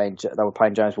back they were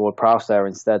playing James Ward-Prowse there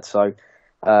instead. So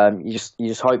you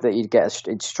just hope that he'd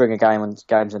he'd string a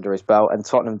games under his belt, and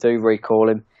Tottenham do recall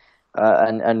him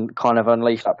and kind of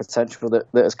unleash that potential that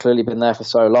has clearly been there for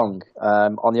so long.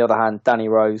 On the other hand, Danny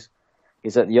Rose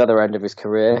is at the other end of his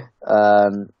career.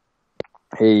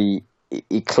 He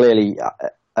clearly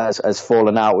has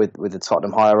fallen out with the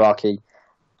Tottenham hierarchy.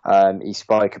 He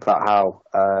spoke about how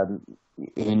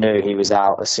he knew he was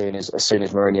out as soon as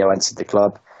Mourinho entered the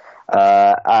club,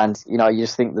 and you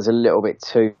just think there's a little bit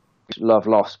too love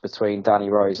lost between Danny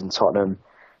Rose and Tottenham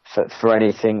for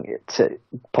anything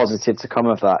positive to come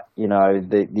of that.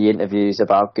 The interviews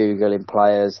about googling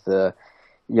players, the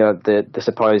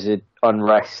supposed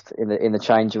unrest in the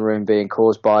changing room being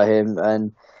caused by him,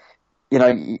 and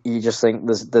you just think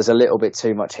there's a little bit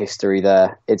too much history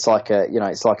there. It's like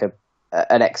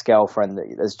an ex-girlfriend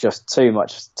that there's just too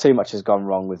much has gone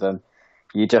wrong with them.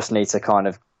 You just need to kind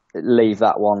of leave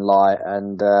that one lie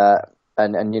and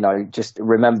just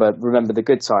remember the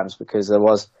good times, because there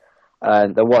was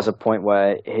a point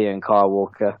where he and Kyle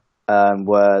Walker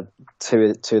were two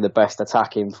of the best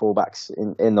attacking fullbacks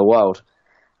in the world.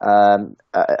 And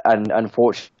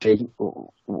unfortunately,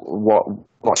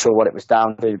 not sure what it was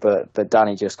down to, but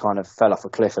Danny just kind of fell off a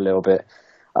cliff a little bit.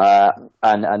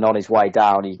 And on his way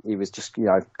down, he was just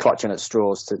clutching at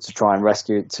straws to try and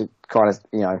rescue, to kind of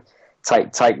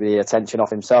take the attention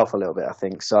off himself a little bit, I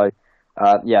think. So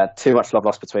too much love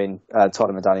lost between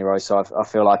Tottenham and Danny Rose. So I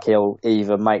feel like he'll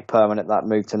either make permanent that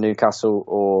move to Newcastle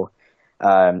or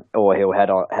he'll head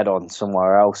on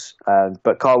somewhere else.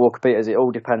 But Kyle Walker-Peters, it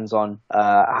all depends on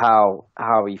how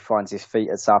he finds his feet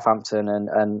at Southampton,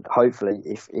 and hopefully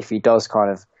if he does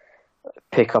kind of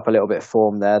pick up a little bit of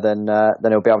form there, then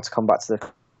he'll be able to come back to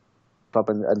the club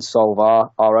and solve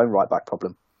our own right back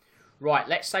problem. Right,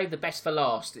 let's save the best for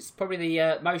last. It's probably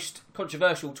the most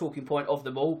controversial talking point of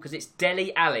them all, because it's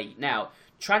Dele Alli. Now,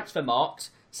 Transfermarkt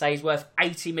say he's worth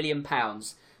 £80 million.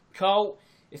 Carl,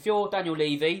 if you're Daniel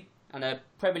Levy and a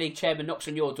Premier League chairman knocks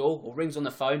on your door or rings on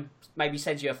the phone, maybe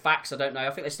sends you a fax, I don't know,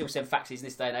 I think they still send faxes in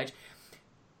this day and age.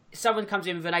 If someone comes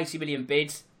in with an 80 million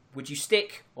bid, would you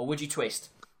stick or would you twist?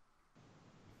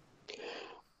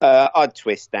 I'd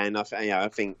twist, Dan. I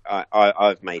think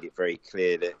I've made it very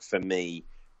clear that for me,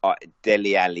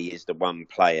 Dele Alli is the one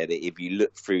player that if you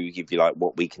look through, if you like,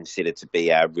 what we consider to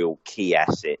be our real key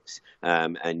assets,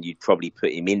 and you'd probably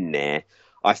put him in there,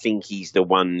 I think he's the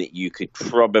one that you could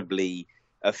probably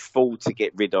afford to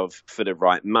get rid of for the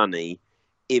right money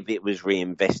if it was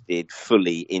reinvested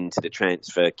fully into the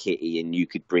transfer kitty and you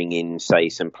could bring in, say,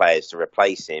 some players to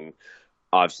replace him.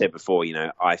 I've said before,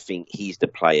 I think he's the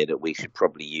player that we should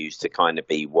probably use to kind of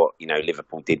be what,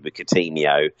 Liverpool did with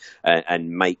Coutinho, and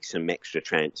make some extra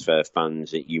transfer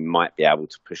funds that you might be able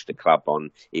to push the club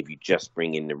on if you just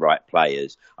bring in the right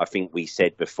players. I think we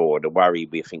said before, the worry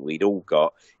I think we'd all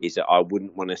got is that I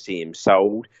wouldn't want to see him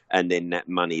sold and then that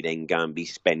money then go and be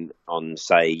spent on,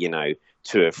 say,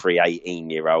 2 or 3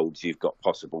 18-year-olds who've got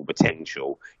possible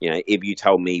potential. If you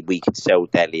told me we could sell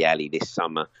Dele Alli this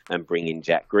summer and bring in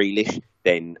Jack Grealish,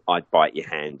 then I'd bite your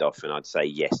hand off and I'd say,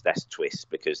 yes, that's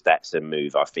twist, because that's a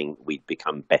move I think we'd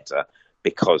become better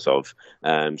because of.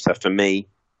 So for me,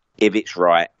 if it's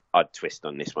right, I'd twist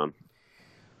on this one.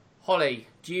 Holly,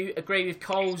 do you agree with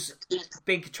Cole's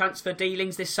big transfer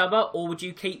dealings this summer, or would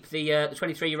you keep the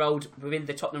 23-year-old within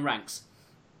the Tottenham ranks?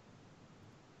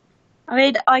 I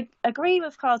mean, I agree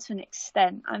with Carl to an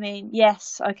extent. I mean,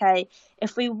 yes, okay,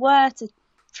 if we were to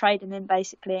trade him in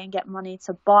basically and get money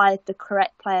to buy the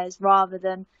correct players rather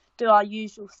than do our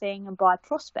usual thing and buy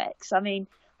prospects, I mean,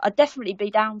 I'd definitely be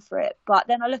down for it. But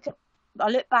then I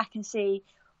look back and see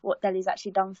what Dele's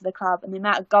actually done for the club and the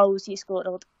amount of goals he scored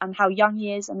and how young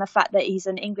he is and the fact that he's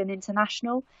an England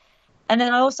international. And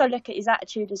then I also look at his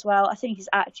attitude as well. I think his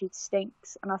attitude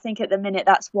stinks, and I think at the minute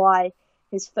that's why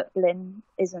his footballing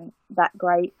isn't that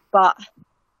great. But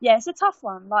yeah, it's a tough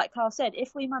one. Like Carl said,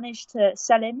 if we manage to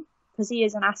sell him, because he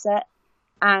is an asset,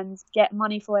 and get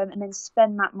money for him and then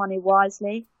spend that money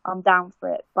wisely, I'm down for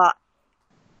it. But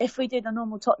if we do the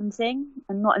normal Tottenham thing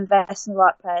and not invest in the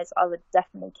right players, I would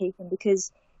definitely keep him,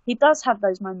 because he does have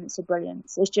those moments of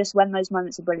brilliance. It's just when those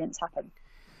moments of brilliance happen.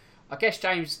 I guess,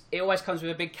 James, it always comes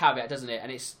with a big caveat, doesn't it?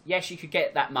 And it's, yes, you could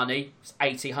get that money,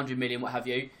 80, 100 million, what have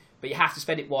you, but you have to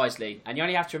spend it wisely. And you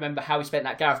only have to remember how he spent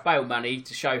that Gareth Bale money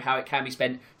to show how it can be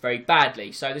spent very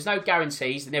badly. So there's no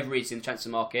guarantees. There never is in the transfer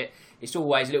market. It's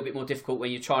always a little bit more difficult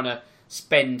when you're trying to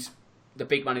spend the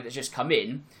big money that's just come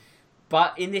in.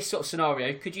 But in this sort of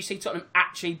scenario, could you see Tottenham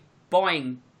actually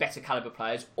buying better calibre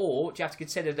players? Or do you have to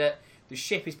consider that the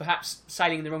ship is perhaps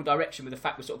sailing in the wrong direction with the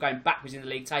fact we're sort of going backwards in the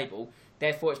league table.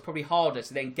 Therefore, it's probably harder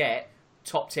to then get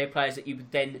top-tier players that you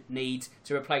would then need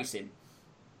to replace him.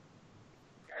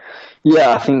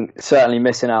 Yeah, I think certainly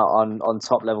missing out on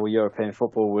top-level European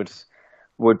football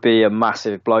would be a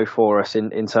massive blow for us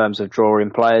in terms of drawing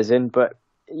players in. But,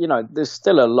 you know, there's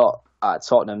still a lot at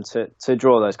Tottenham to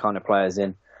draw those kind of players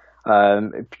in.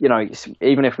 You know,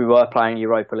 even if we were playing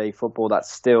Europa League football,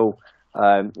 that's still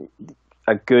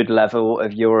a good level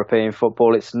of European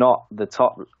football. It's not the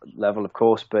top level, of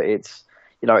course, but it's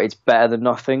better than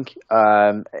nothing.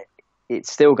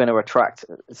 It's still going to attract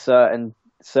certain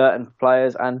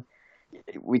players, and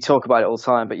we talk about it all the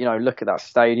time. But, you know, look at that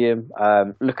stadium.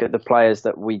 Look at the players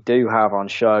that we do have on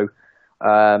show.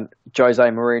 Jose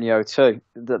Mourinho too.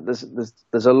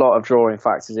 There's a lot of drawing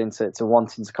factors into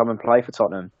wanting to come and play for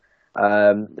Tottenham.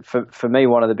 For me,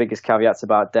 one of the biggest caveats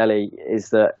about Dele is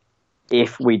that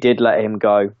if we did let him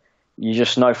go, you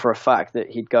just know for a fact that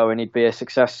he'd go and he'd be a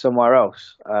success somewhere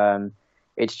else.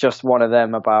 It's just one of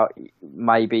them about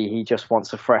maybe he just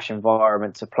wants a fresh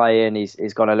environment to play in.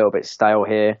 He's gone a little bit stale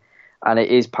here, and it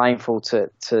is painful to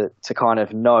kind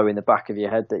of know in the back of your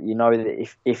head that you know that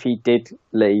if he did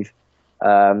leave,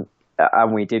 and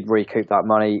we did recoup that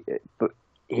money, but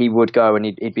he would go and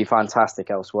he'd be fantastic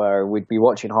elsewhere. We'd be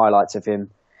watching highlights of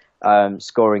him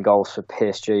scoring goals for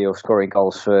PSG or scoring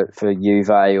goals for Juve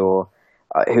or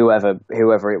whoever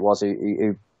it was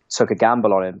who took a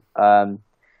gamble on him.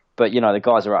 But, you know, the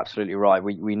guys are absolutely right.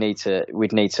 We'd need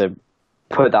to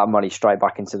put that money straight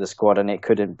back into the squad, and it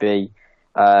couldn't be,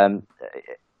 you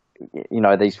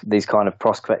know, these kind of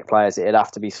prospect players. It'd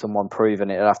have to be someone proven.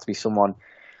 It'd have to be someone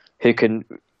who can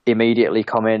immediately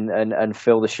come in and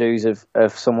fill the shoes of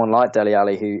someone like Dele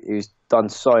Alli, who's done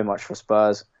so much for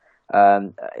Spurs.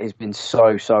 He's been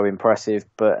so impressive,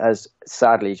 but has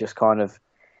sadly just kind of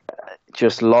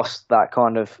lost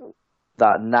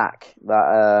that knack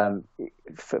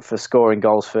for scoring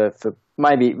goals for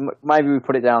maybe we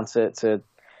put it down to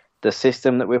the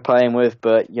system that we're playing with.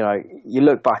 But, you know, you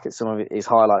look back at some of his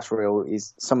highlights reel,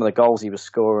 some of the goals he was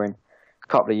scoring a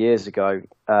couple of years ago,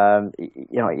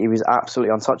 you know, he was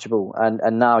absolutely untouchable.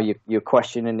 And now you're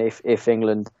questioning if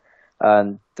England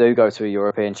do go to a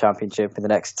European Championship in the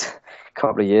next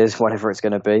couple of years, whatever it's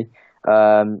going to be,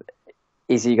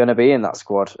 is he going to be in that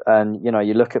squad? And, you know,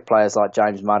 you look at players like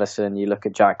James Maddison, you look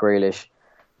at Jack Grealish.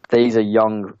 These are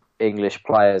young English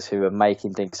players who are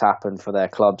making things happen for their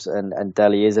clubs, and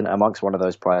Dele isn't amongst one of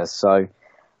those players. So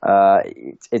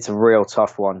it's a real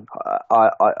tough one.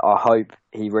 I hope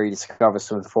he rediscovers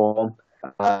some form,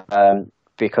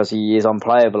 because he is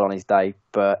unplayable on his day.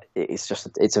 But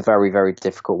it's a very, very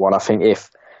difficult one. I think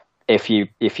if you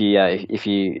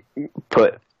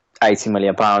put £80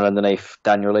 million underneath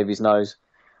Daniel Levy's nose,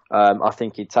 I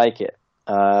think he'd take it.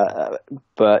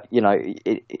 But, you know,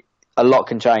 a lot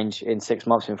can change in 6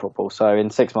 months in football. So in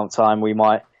 6 months' time, we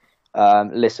might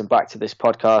listen back to this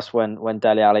podcast when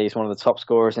Dele Alli is one of the top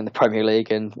scorers in the Premier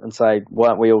League and say,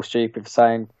 weren't we all stupid for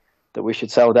saying that we should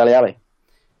sell Dele Alli?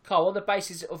 Carl, on the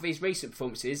basis of his recent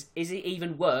performances, is he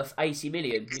even worth 80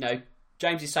 million? You know,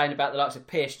 James is saying about the likes of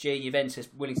PSG, Juventus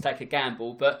willing to take a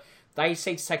gamble, but they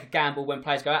seem to take a gamble when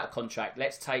players go out of contract.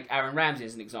 Let's take Aaron Ramsey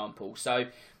as an example. So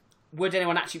would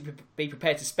anyone actually be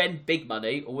prepared to spend big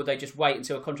money, or would they just wait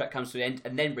until a contract comes to an end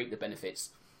and then reap the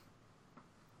benefits?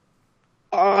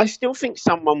 I still think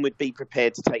someone would be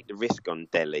prepared to take the risk on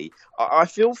Dele. I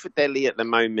feel for Dele at the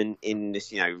moment in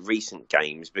this, you know, recent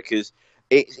games, because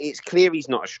it's clear he's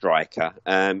not a striker,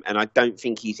 and I don't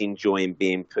think he's enjoying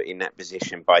being put in that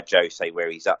position by Jose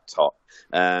where he's up top.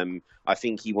 I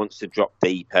think he wants to drop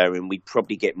deeper, and we'd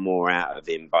probably get more out of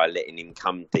him by letting him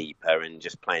come deeper and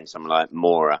just playing someone like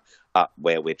Mora up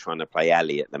where we're trying to play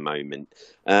Ali at the moment.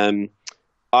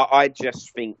 I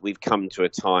just think we've come to a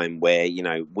time where, you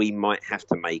know, we might have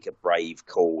to make a brave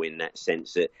call in that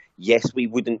sense that, yes, we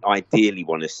wouldn't ideally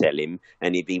want to sell him.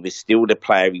 And if he was still the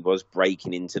player he was,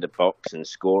 breaking into the box and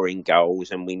scoring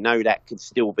goals, and we know that could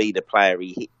still be the player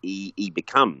he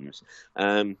becomes.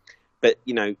 But,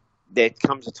 you know, there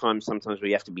comes a time sometimes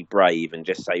we have to be brave and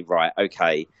just say, right,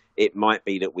 okay, it might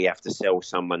be that we have to sell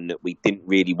someone that we didn't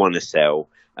really want to sell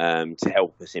to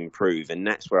help us improve. And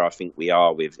that's where I think we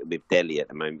are with Dele at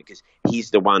the moment, because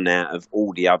he's the one out of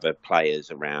all the other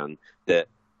players around that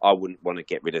I wouldn't want to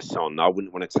get rid of Son. I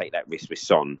wouldn't want to take that risk with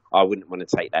Son. I wouldn't want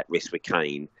to take that risk with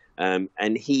Kane.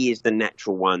 And he is the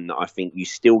natural one that I think you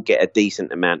still get a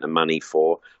decent amount of money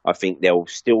for. I think there will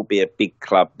still be a big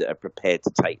club that are prepared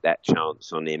to take that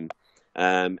chance on him.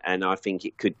 And I think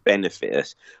it could benefit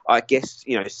us. I guess,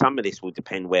 you know, some of this will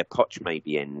depend where Poch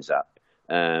maybe ends up,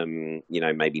 you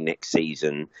know, maybe next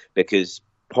season, because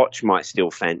Poch might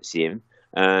still fancy him.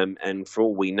 And for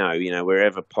all we know,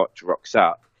 wherever Poch rocks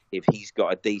up, if he's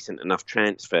got a decent enough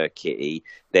transfer kitty,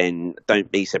 then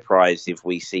don't be surprised if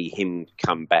we see him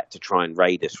come back to try and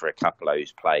raid us for a couple of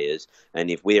those players. And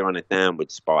if we're on a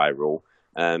downward spiral,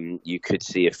 you could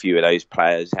see a few of those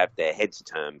players have their heads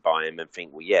turned by him and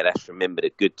think, well, yeah, let's remember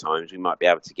the good times. We might be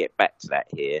able to get back to that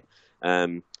here.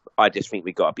 I just think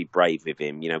we've got to be brave with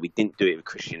him. We didn't do it with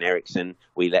Christian Eriksen.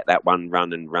 We let that one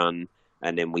run,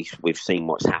 and then we've seen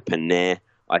what's happened there.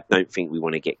 I don't think we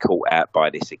want to get caught out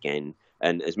by this again.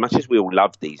 And as much as we all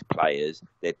love these players,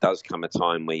 there does come a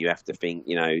time where you have to think,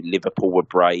 Liverpool were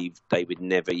brave. They would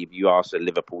never, if you ask a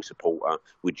Liverpool supporter,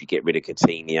 would you get rid of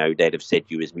Coutinho? They'd have said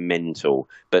you was mental.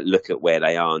 But look at where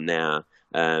they are now.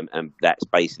 And that's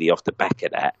basically off the back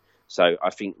of that. So I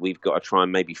think we've got to try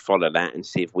and maybe follow that and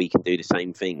see if we can do the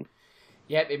same thing.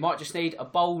 Yep, it might just need a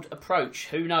bold approach.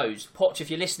 Who knows? Poch, if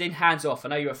you're listening, hands off. I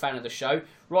know you're a fan of the show.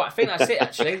 Right, I think that's it,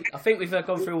 actually. I think we've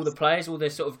gone through all the players, all the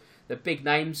sort of the big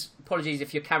names. Apologies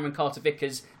if you're Cameron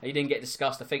Carter-Vickers and you didn't get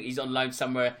discussed. I think he's on loan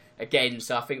somewhere again,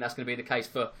 so I think that's going to be the case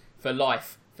for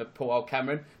life for poor old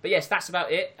Cameron. But yes, that's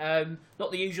about it.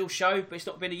 Not the usual show, but it's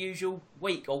not been a usual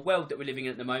week or world that we're living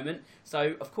in at the moment.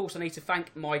 So, of course, I need to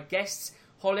thank my guests.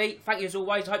 Holly, thank you as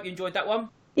always. I hope you enjoyed that one.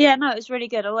 Yeah, no, it was really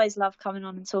good. I always love coming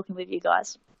on and talking with you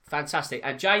guys. Fantastic.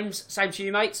 And James, same to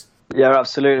you, mate. Yeah,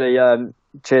 absolutely.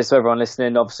 Cheers to everyone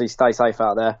listening. Obviously, stay safe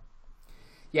out there.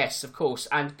 Yes, of course.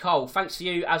 And Cole, thanks to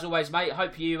you as always, mate. I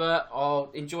hope you are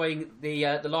enjoying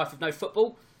the life of no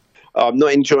football. Oh, I'm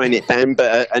not enjoying it, Dan,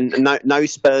 but no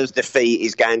Spurs defeat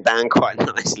is going down quite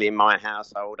nicely in my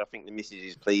household. I think the missus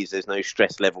is pleased. There's no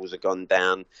stress levels have gone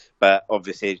down. But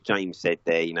obviously, as James said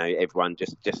there, everyone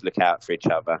just look out for each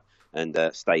other and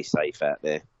stay safe out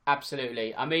there.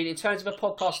 Absolutely. I mean, in terms of a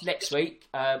podcast next week,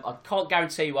 I can't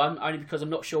guarantee one, only because I'm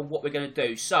not sure what we're going to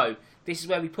do. So this is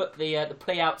where we put the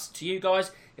plea out to you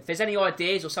guys. If there's any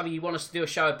ideas or something you want us to do a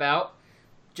show about,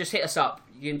 just hit us up.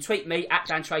 You can tweet me at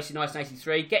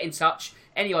DanTracy1983. Get in touch.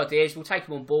 Any ideas, we'll take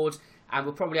them on board, and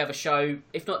we'll probably have a show,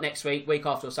 if not next week, week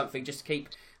after or something, just to keep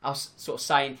us sort of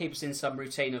sane, keep us in some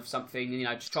routine of something,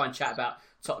 just try and chat about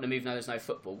Tottenham even though there's no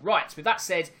football. Right, with that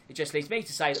said, it just leaves me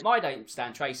to say that my name's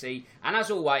Dan Tracy, and as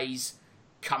always,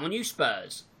 come on you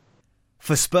Spurs.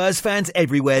 For Spurs fans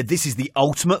everywhere, this is the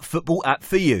ultimate football app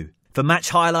for you. For match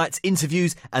highlights,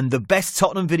 interviews, and the best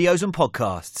Tottenham videos and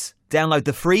podcasts. Download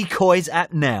the free Koi's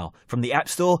app now from the App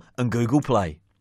Store and Google Play.